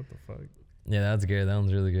just like, what the fuck? Yeah, that's good. That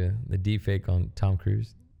one's really good. The deep fake on Tom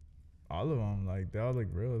Cruise. All of them, like they all look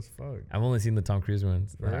real as fuck. I've only seen the Tom Cruise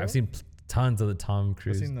ones. I've seen tons of the Tom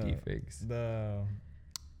Cruise deep fakes.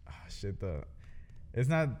 It's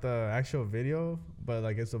not the actual video, but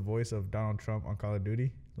like it's the voice of Donald Trump on Call of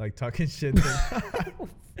Duty, like talking shit.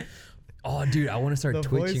 Oh, dude, I want to start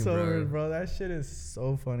twitching, bro. That shit is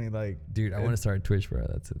so funny. Like, dude, I want to start Twitch, bro.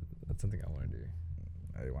 That's something I want to do.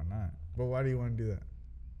 Hey, why not? But why do you want to do that?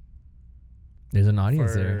 There's an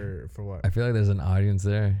audience there. For what? I feel like there's an audience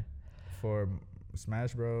there. For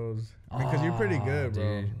Smash Bros. Because you're pretty good,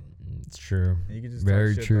 bro. Dude. It's true. And you can just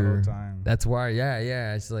very talk shit true. the whole time. That's why,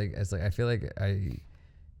 yeah. It's like I feel like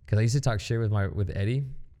because I used to talk shit with Eddie.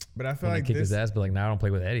 But I feel like I kicked his ass, but like now I don't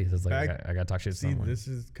play with Eddie. So it's like I gotta talk shit to someone. This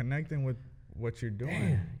is connecting with what you're doing.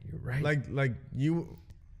 Damn, you're right. Like you,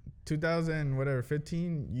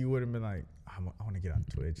 2015, you would have been like, I want to get on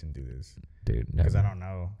Twitch and do this, dude. Because I don't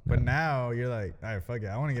know. But now you're like, all right, fuck it,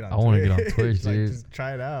 I want to get on. I want to get on Twitch, like, dude. Just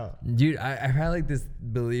try it out, dude. I've had like this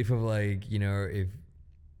belief of like, you know,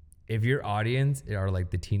 if your audience are like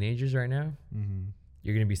the teenagers right now,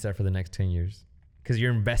 you're gonna be set for the next 10 years. Because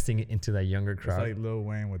you're investing into that younger crowd. It's like Lil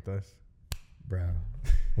Wayne with us. Bro.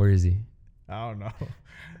 Where is he? I don't know.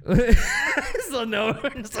 so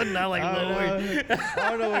not like Lil Wayne. I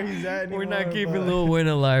don't know where he's at anymore. We're not keeping Lil Wayne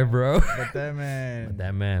alive, bro. But that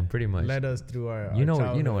man. Pretty much. Led us through our you know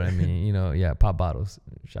what I mean. You know, yeah, Pop Bottles.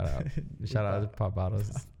 Shout out to Pop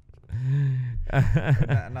Bottles. No,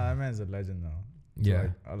 that man's a legend though. So, Yeah.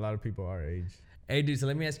 like, a lot of people our age. Hey, dude. So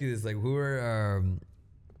let me ask you this: like, who are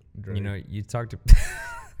Drake. you know, you talked.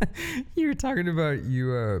 You were talking about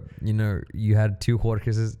you know, you had two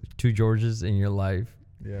Georges in your life.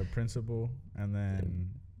 Yeah, Principal, and then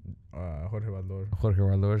Jorge Valor. Jorge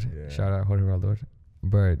Valor. Yeah. Shout out Jorge Valor.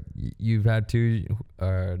 But you've had two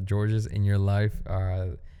Georges in your life.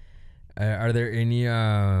 Are there any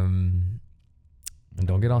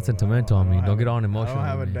don't get all Bro, sentimental on me. Don't get all emotional. I don't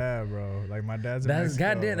have on a me. dad, bro. Like my dad's. That's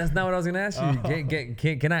goddamn. That's not what I was gonna ask you. Oh.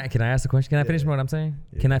 Can I ask the question? Can I finish what I'm saying?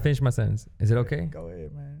 Can I finish my sentence? Is it okay? Go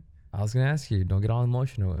ahead, man. I was gonna ask you. Don't get all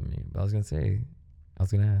emotional with me. But I was gonna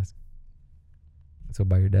ask. So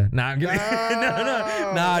about your dad? Nah, I'm kidding.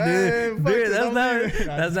 Nah, dude. That's not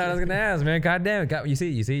what I was gonna ask, man. God damn it. You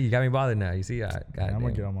see, you got me bothered now. You see, I'm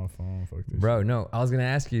gonna get on my phone. Fuck this, bro. shit. No, I was gonna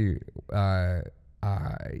ask you,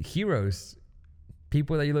 heroes,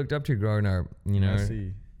 people that you looked up to growing up. You know, I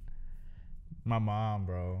see. My mom,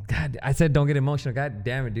 bro. God, I said don't get emotional. God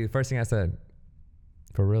damn it, dude. First thing I said,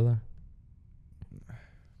 for real though?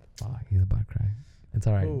 Oh, he's about to cry. It's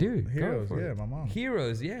all right, Ooh, dude. Heroes, yeah, my mom.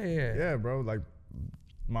 Heroes, yeah. Yeah, bro. Like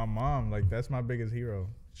my mom, like that's my biggest hero.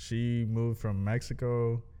 She moved from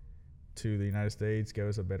Mexico to the United States, gave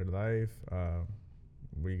us a better life.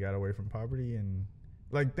 We got away from poverty, and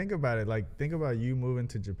like think about it. Like think about you moving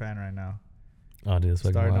to Japan right now, Oh, dude, it's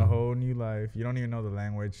starting a whole new life. You don't even know the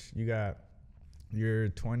language. You're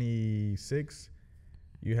 26.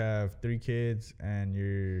 You have 3 kids, and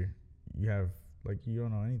you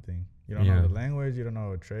don't know anything. You don't know the language. You don't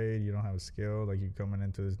know a trade. You don't have a skill. Like you're coming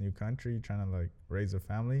into this new country, trying to like raise a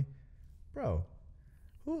family, bro.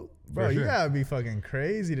 You gotta be fucking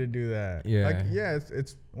crazy to do that. Yeah. Like yeah,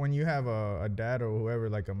 it's when you have a dad or whoever,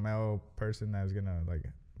 like a male person that's gonna like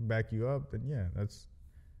back you up. Then yeah, that's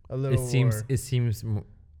a little. It seems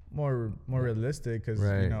more realistic because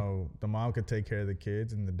right. you know the mom could take care of the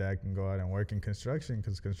kids and the dad can go out and work in construction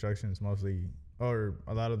because construction is mostly, or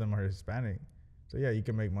a lot of them are Hispanic. So yeah, you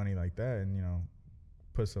can make money like that and, you know,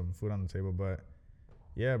 put some food on the table. But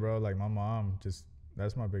yeah, bro, like my mom,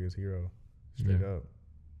 that's my biggest hero, straight up.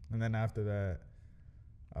 And then after that,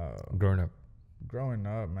 growing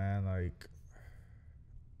up, man, like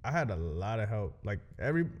I had a lot of help. Like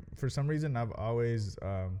for some reason, I've always,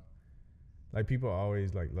 like people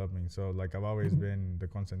always like love me. So like I've always been the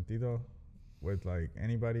consentido with like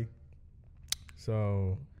anybody.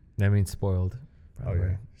 So that means spoiled. Oh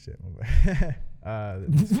yeah, shit, my bad.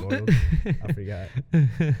 Spoiled. I forgot.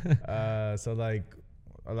 So like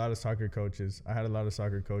a lot of soccer coaches. I had a lot of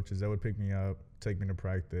soccer coaches that would pick me up, take me to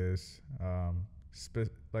practice.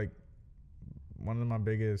 Like one of my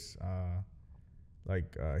biggest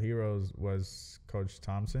heroes was Coach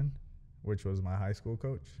Thompson, which was my high school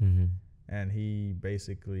coach, and he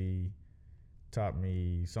basically taught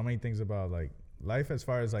me so many things about like life as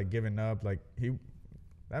far as like giving up. Like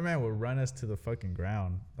that man would run us to the fucking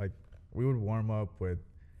ground. Like we would warm up with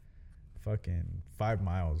fucking 5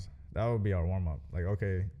 miles. That would be our warm up. Like,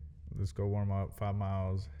 okay, let's go warm up 5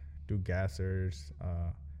 miles, do gassers,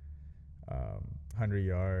 100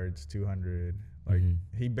 yards, 200. Like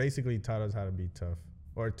he basically taught us how to be tough,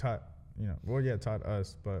 or taught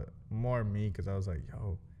us, but more me, because I was like,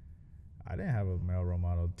 yo, I didn't have a male role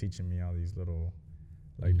model teaching me all these little,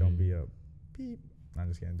 like, don't be a beep. I'm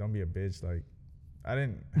just kidding. Don't be a bitch. Like, I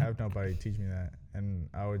didn't have nobody teach me that, and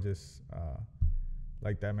I would just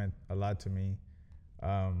like that meant a lot to me.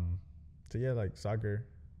 So yeah, like soccer,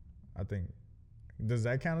 I think, does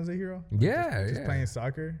that count as a hero? Like just playing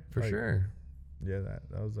soccer for sure. Yeah,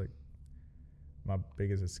 that was like my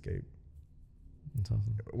biggest escape. That's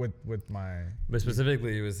awesome. With my, but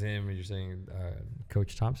specifically it was him. You're saying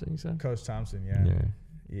Coach Thompson? You said Coach Thompson.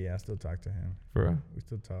 Yeah. I still talk to him. For real? We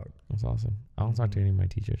still talk. That's awesome. I don't talk to any of my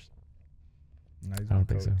teachers. No, I don't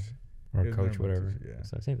think so. Or coach, whatever. Teacher, yeah.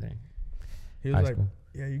 So same thing. He was like,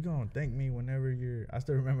 yeah, you gonna thank me whenever I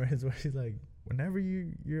still remember his words. He's like, whenever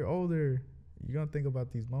you're older, you're gonna think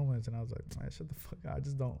about these moments. And I was like, man, shut the fuck up. I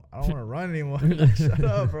don't want to run anymore. Like, shut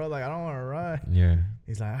up, bro. Like, I don't want to run. Yeah.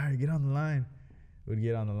 He's like, all right, get on the line. We'd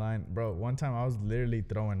get on the line. Bro, one time I was literally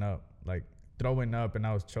throwing up, and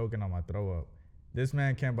I was choking on my throw up. This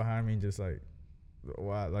man came behind me just like,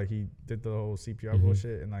 wow, like he did the whole CPR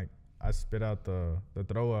bullshit, and like I spit out the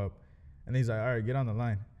throw up, and he's like, all right, get on the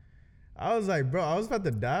line. I was like, bro, I was about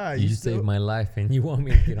to die. You saved my life, and you want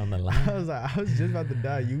me to get on the line. I was like, I was just about to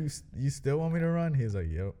die. You still want me to run? He's like,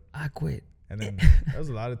 yep. I quit. And then there was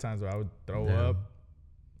a lot of times where I would throw up.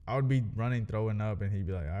 I would be running, throwing up, and he'd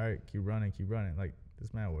be like, all right, keep running. Like,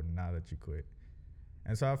 this man would not let you quit.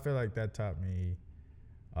 And so I feel like that taught me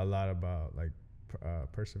a lot about like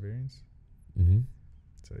perseverance. Mm-hmm.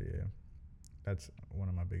 So yeah, that's one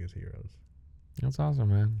of my biggest heroes. That's awesome,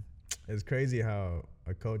 man. It's crazy how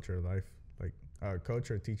a coach or coach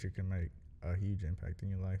or teacher can make a huge impact in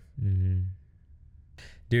your life. Mm-hmm.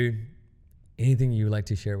 Dude, anything you would like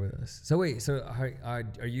to share with us? So wait, so are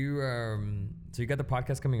you? So you got the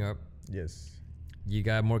podcast coming up. Yes. You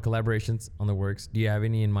got more collaborations on the works. Do you have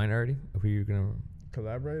any in mind already? Of who you're gonna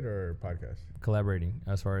Collaborate or podcast? collaborating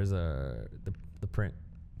as far as the print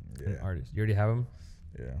and Yeah. artist? You already have them.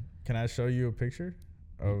 Yeah. Can I show you a picture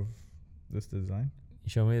of this design?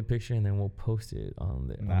 Show me the picture and then we'll post it on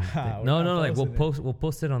the. Nah, on the thing. we're No, not like posting it. we'll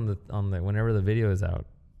post it on the whenever the video is out.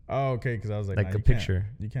 Oh, okay. Because I was like, Like nah, a you can't- picture.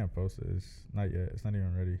 You can't post it. It's not yet. It's not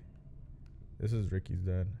even ready. This is Ricky's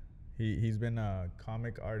dad. He's been a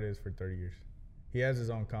comic artist for 30 years. He has his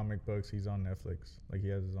own comic books. He's on Netflix. Like he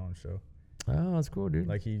has his own show. Oh, that's cool, dude.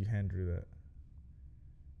 Like he hand drew that.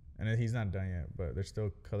 And then he's not done yet, but there's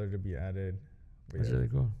still color to be added. But That's yeah, really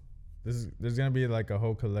cool. there's gonna be like a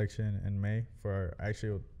whole collection in May for our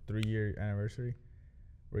actual 3-year anniversary.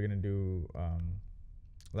 We're gonna do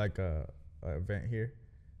like a event here,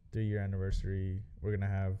 3-year anniversary. We're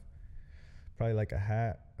gonna have probably like a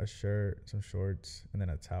hat, a shirt, some shorts, and then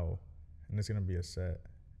a towel, and it's gonna be a set.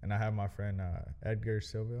 And I have my friend Edgar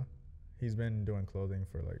Silva. He's been doing clothing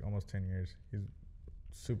for like almost 10 years. He's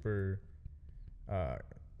super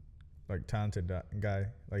like talented guy.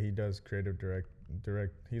 Like he does creative direct.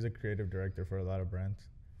 He's a creative director for a lot of brands.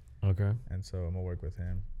 Okay. And so I'm gonna work with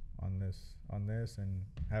him on this, and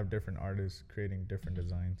have different artists creating different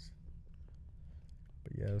designs.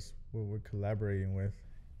 But yes, what we're collaborating with,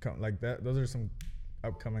 like that. Those are some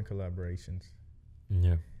upcoming collaborations.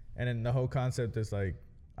 Yeah. And then the whole concept is like,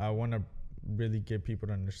 I want to really get people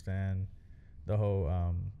to understand the whole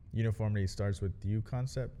uniformity starts with you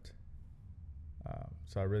concept.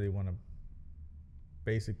 So I really want to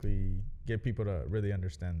basically get people to really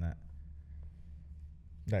understand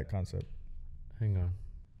that concept. Hang on.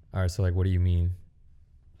 All right. So like, what do you mean?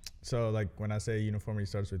 So like when I say uniformity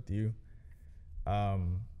starts with you,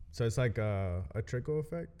 so it's like a trickle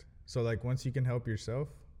effect. So like once you can help yourself,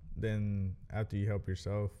 then after you help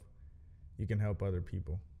yourself, you can help other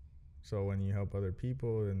people. So when you help other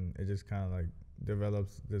people, then it just kind of like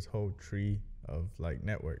develops this whole tree of like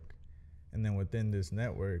network. And then within this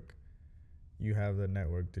network, you have the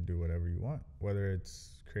network to do whatever you want, whether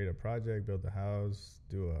it's create a project, build a house,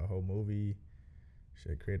 do a whole movie,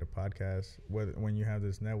 create a podcast. When you have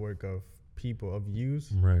this network of people, of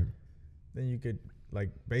yous, Right. then you could like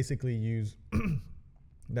basically use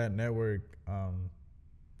that network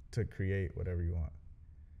to create whatever you want.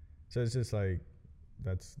 So it's just like,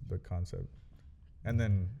 that's the concept. And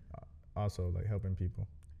then also like helping people.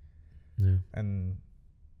 Yeah. And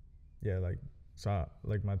yeah, like, so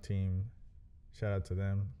like my team, shout out to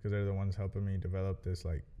them because they're the ones helping me develop this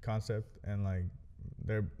like concept, and like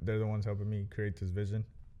they're the ones helping me create this vision.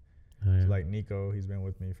 Oh, yeah. So like Nico, he's been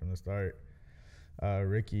with me from the start.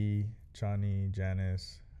 Ricky, Chani,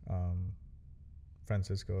 Janice,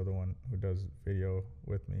 Francisco, the one who does video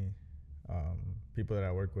with me. People that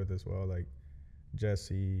I work with as well, like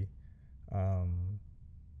Jesse,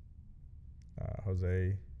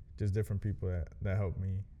 Jose, just different people that help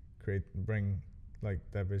me bring like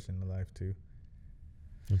that vision to life too.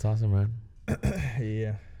 That's awesome, man.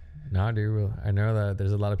 Yeah. Nah, dude. Well, I know that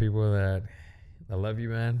there's a lot of people that love you,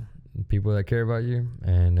 man. People that care about you,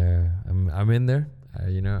 and I'm in there.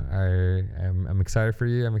 I'm excited for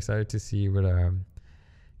you. I'm excited to see what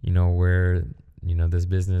where this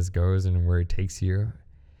business goes and where it takes you,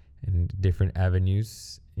 and different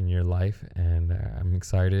avenues in your life. And I'm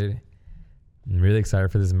excited. I'm really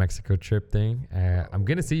excited for this Mexico trip thing. I'm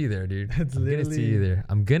gonna see you there, dude. That's I'm gonna see literally- you there.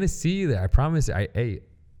 I'm gonna see you there. I promise.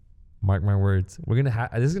 Mark my words. We're gonna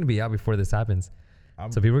this is gonna be out before this happens,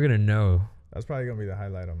 so people are gonna know. That's probably gonna be the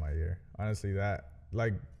highlight of my year. Honestly, that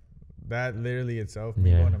literally itself, me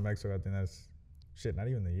Yeah. going to Mexico, I think that's not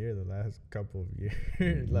even the year, the last couple of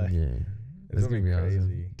years. Like, yeah, it's gonna be awesome,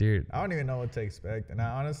 crazy. dude. I don't even know what to expect, and I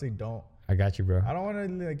honestly don't. I got you, bro. I don't want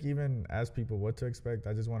to like even ask people what to expect.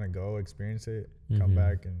 I just want to go experience it, come Mhm.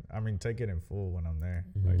 back, and take it in full when I'm there.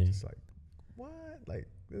 Like Yeah. just like, what? Like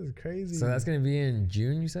this is crazy. So that's gonna be in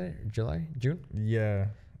June, you said? July, June. yeah.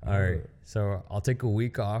 All right. So I'll take a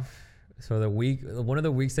week off. So one of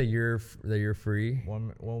the weeks that you're free.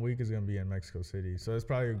 One week is gonna be in Mexico City, so it's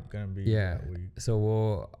probably gonna be Yeah. that week.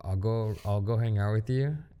 So I'll go hang out with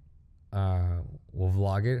you. We'll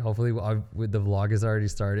vlog it. Hopefully, with the vlog is already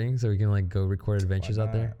starting, so we can like go record adventures Why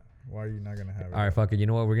out there. not? Why are you not gonna have it? All right, fuck it. You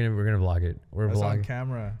know what? We're gonna vlog it. We're That's on vlogging.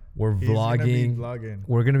 camera. We're He's gonna be vlogging. vlogging.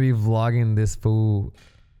 We're gonna be vlogging this fool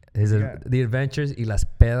The adventures y las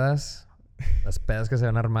pedas que se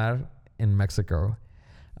van a armar in Mexico.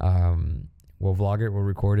 We'll vlog it, we'll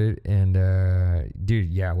record it, and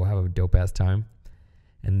dude, yeah, we'll have a dope ass time.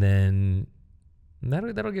 And then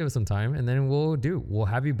that'll give us some time, and then we'll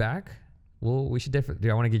have you back. We should definitely.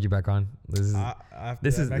 Dude, I want to get you back on.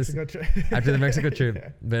 After the Mexico trip. After the Mexico trip. Yeah.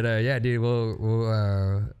 But yeah, dude,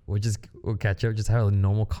 we'll catch up, just have a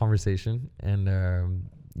normal conversation, and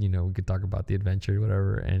we could talk about the adventure,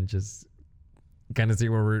 whatever, and just kind of see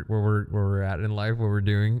where we're at in life, what we're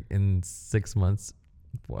doing in 6 months,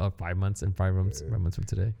 5 months, and 5 months, 5 months from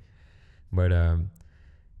today. But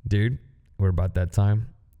dude, we're about that time.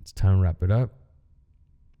 It's time to wrap it up.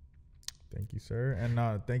 Thank you, sir. And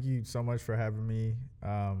thank you so much for having me.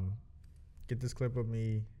 Get this clip of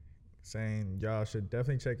me saying y'all should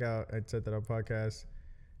definitely check out Etcetera podcast.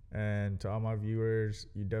 And to all my viewers,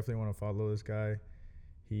 you definitely want to follow this guy.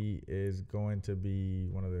 He is going to be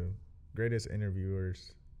one of the greatest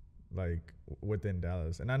interviewers like within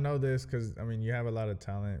Dallas. And I know this because, I mean, you have a lot of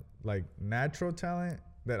talent, like natural talent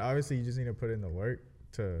that obviously you just need to put in the work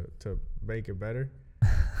to make it better.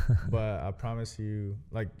 But I promise you,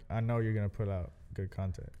 like, I know you're going to put out good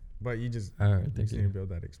content, but you just, need to build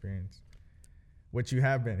that experience, which you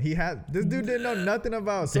have been. This dude didn't know nothing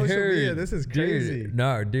about social media. This is crazy.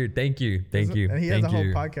 Dude, thank you. And he has a whole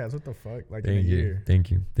podcast. What the fuck? Like in a year. Thank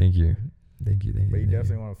you. But you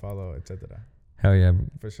definitely want to follow Etcetera. Hell yeah.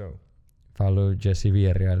 For sure. Follow Jesse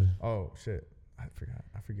Villarreal. Oh, shit. I forget.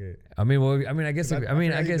 I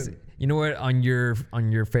guess you know what, on your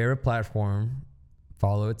favorite platform,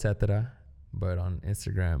 follow Etcetera, but on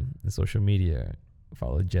Instagram and social media,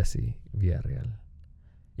 follow Jesse Villarreal.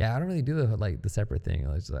 Yeah, I don't really do the separate thing.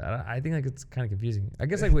 I think like it's kind of confusing. I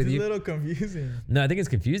guess like with it's you, a little confusing. No, I think it's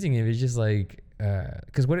confusing if it's just like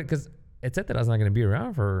because Etcetera's not gonna be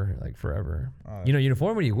around for like forever.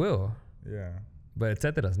 Uniformity will. Yeah. But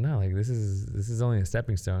Etcetera's not. Like this is only a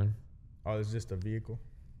stepping stone. Oh, it's just a vehicle.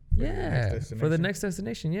 For the next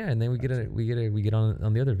destination. Yeah, and then we get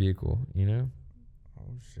on the other vehicle.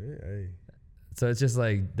 Oh shit, hey. So it's just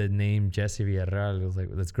like the name Jesse Villarreal. It was like,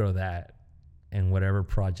 let's grow that, and whatever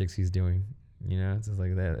projects he's doing. It's just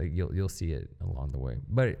like that. Like you'll see it along the way.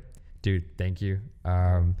 But dude, thank you.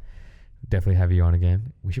 Definitely have you on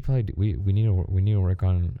again. We should probably we need to work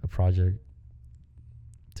on a project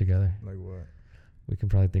together. Like what? We can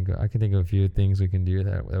probably I can think of a few things we can do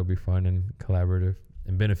that would be fun and collaborative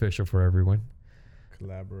and beneficial for everyone.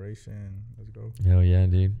 Collaboration. Let's go. Hell yeah,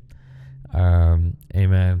 dude. Hey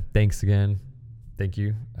man, thanks again. Thank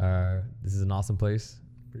you. This is an awesome place.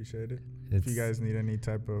 Appreciate it. If you guys need any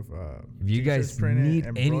type of if you guys need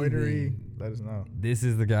embroidery, anything, let us know. This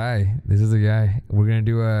is the guy. We're gonna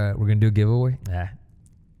do a giveaway.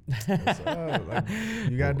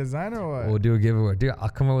 You got a design or what? We'll do a giveaway. Dude, I'll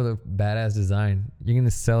come up with a badass design. You're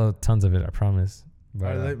gonna sell tons of it, I promise.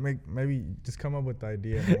 But maybe just come up with the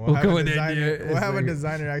idea. We'll have a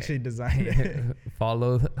designer actually design it.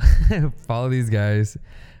 Follow these guys.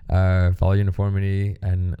 Follow Uniformity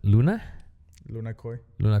and Luna Koi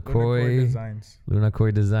Designs. Luna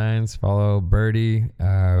Koi Designs. Follow Birdie.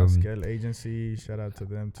 Askel Agency. Shout out to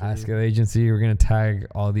them too. Askel Agency. We're gonna tag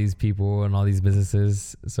all these people and all these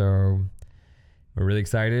businesses. So we're really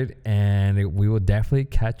excited, and we will definitely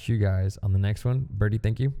catch you guys on the next one. Birdie,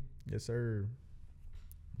 thank you. Yes, sir.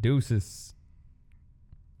 Deuces.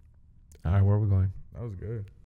 All right, where are we going? That was good.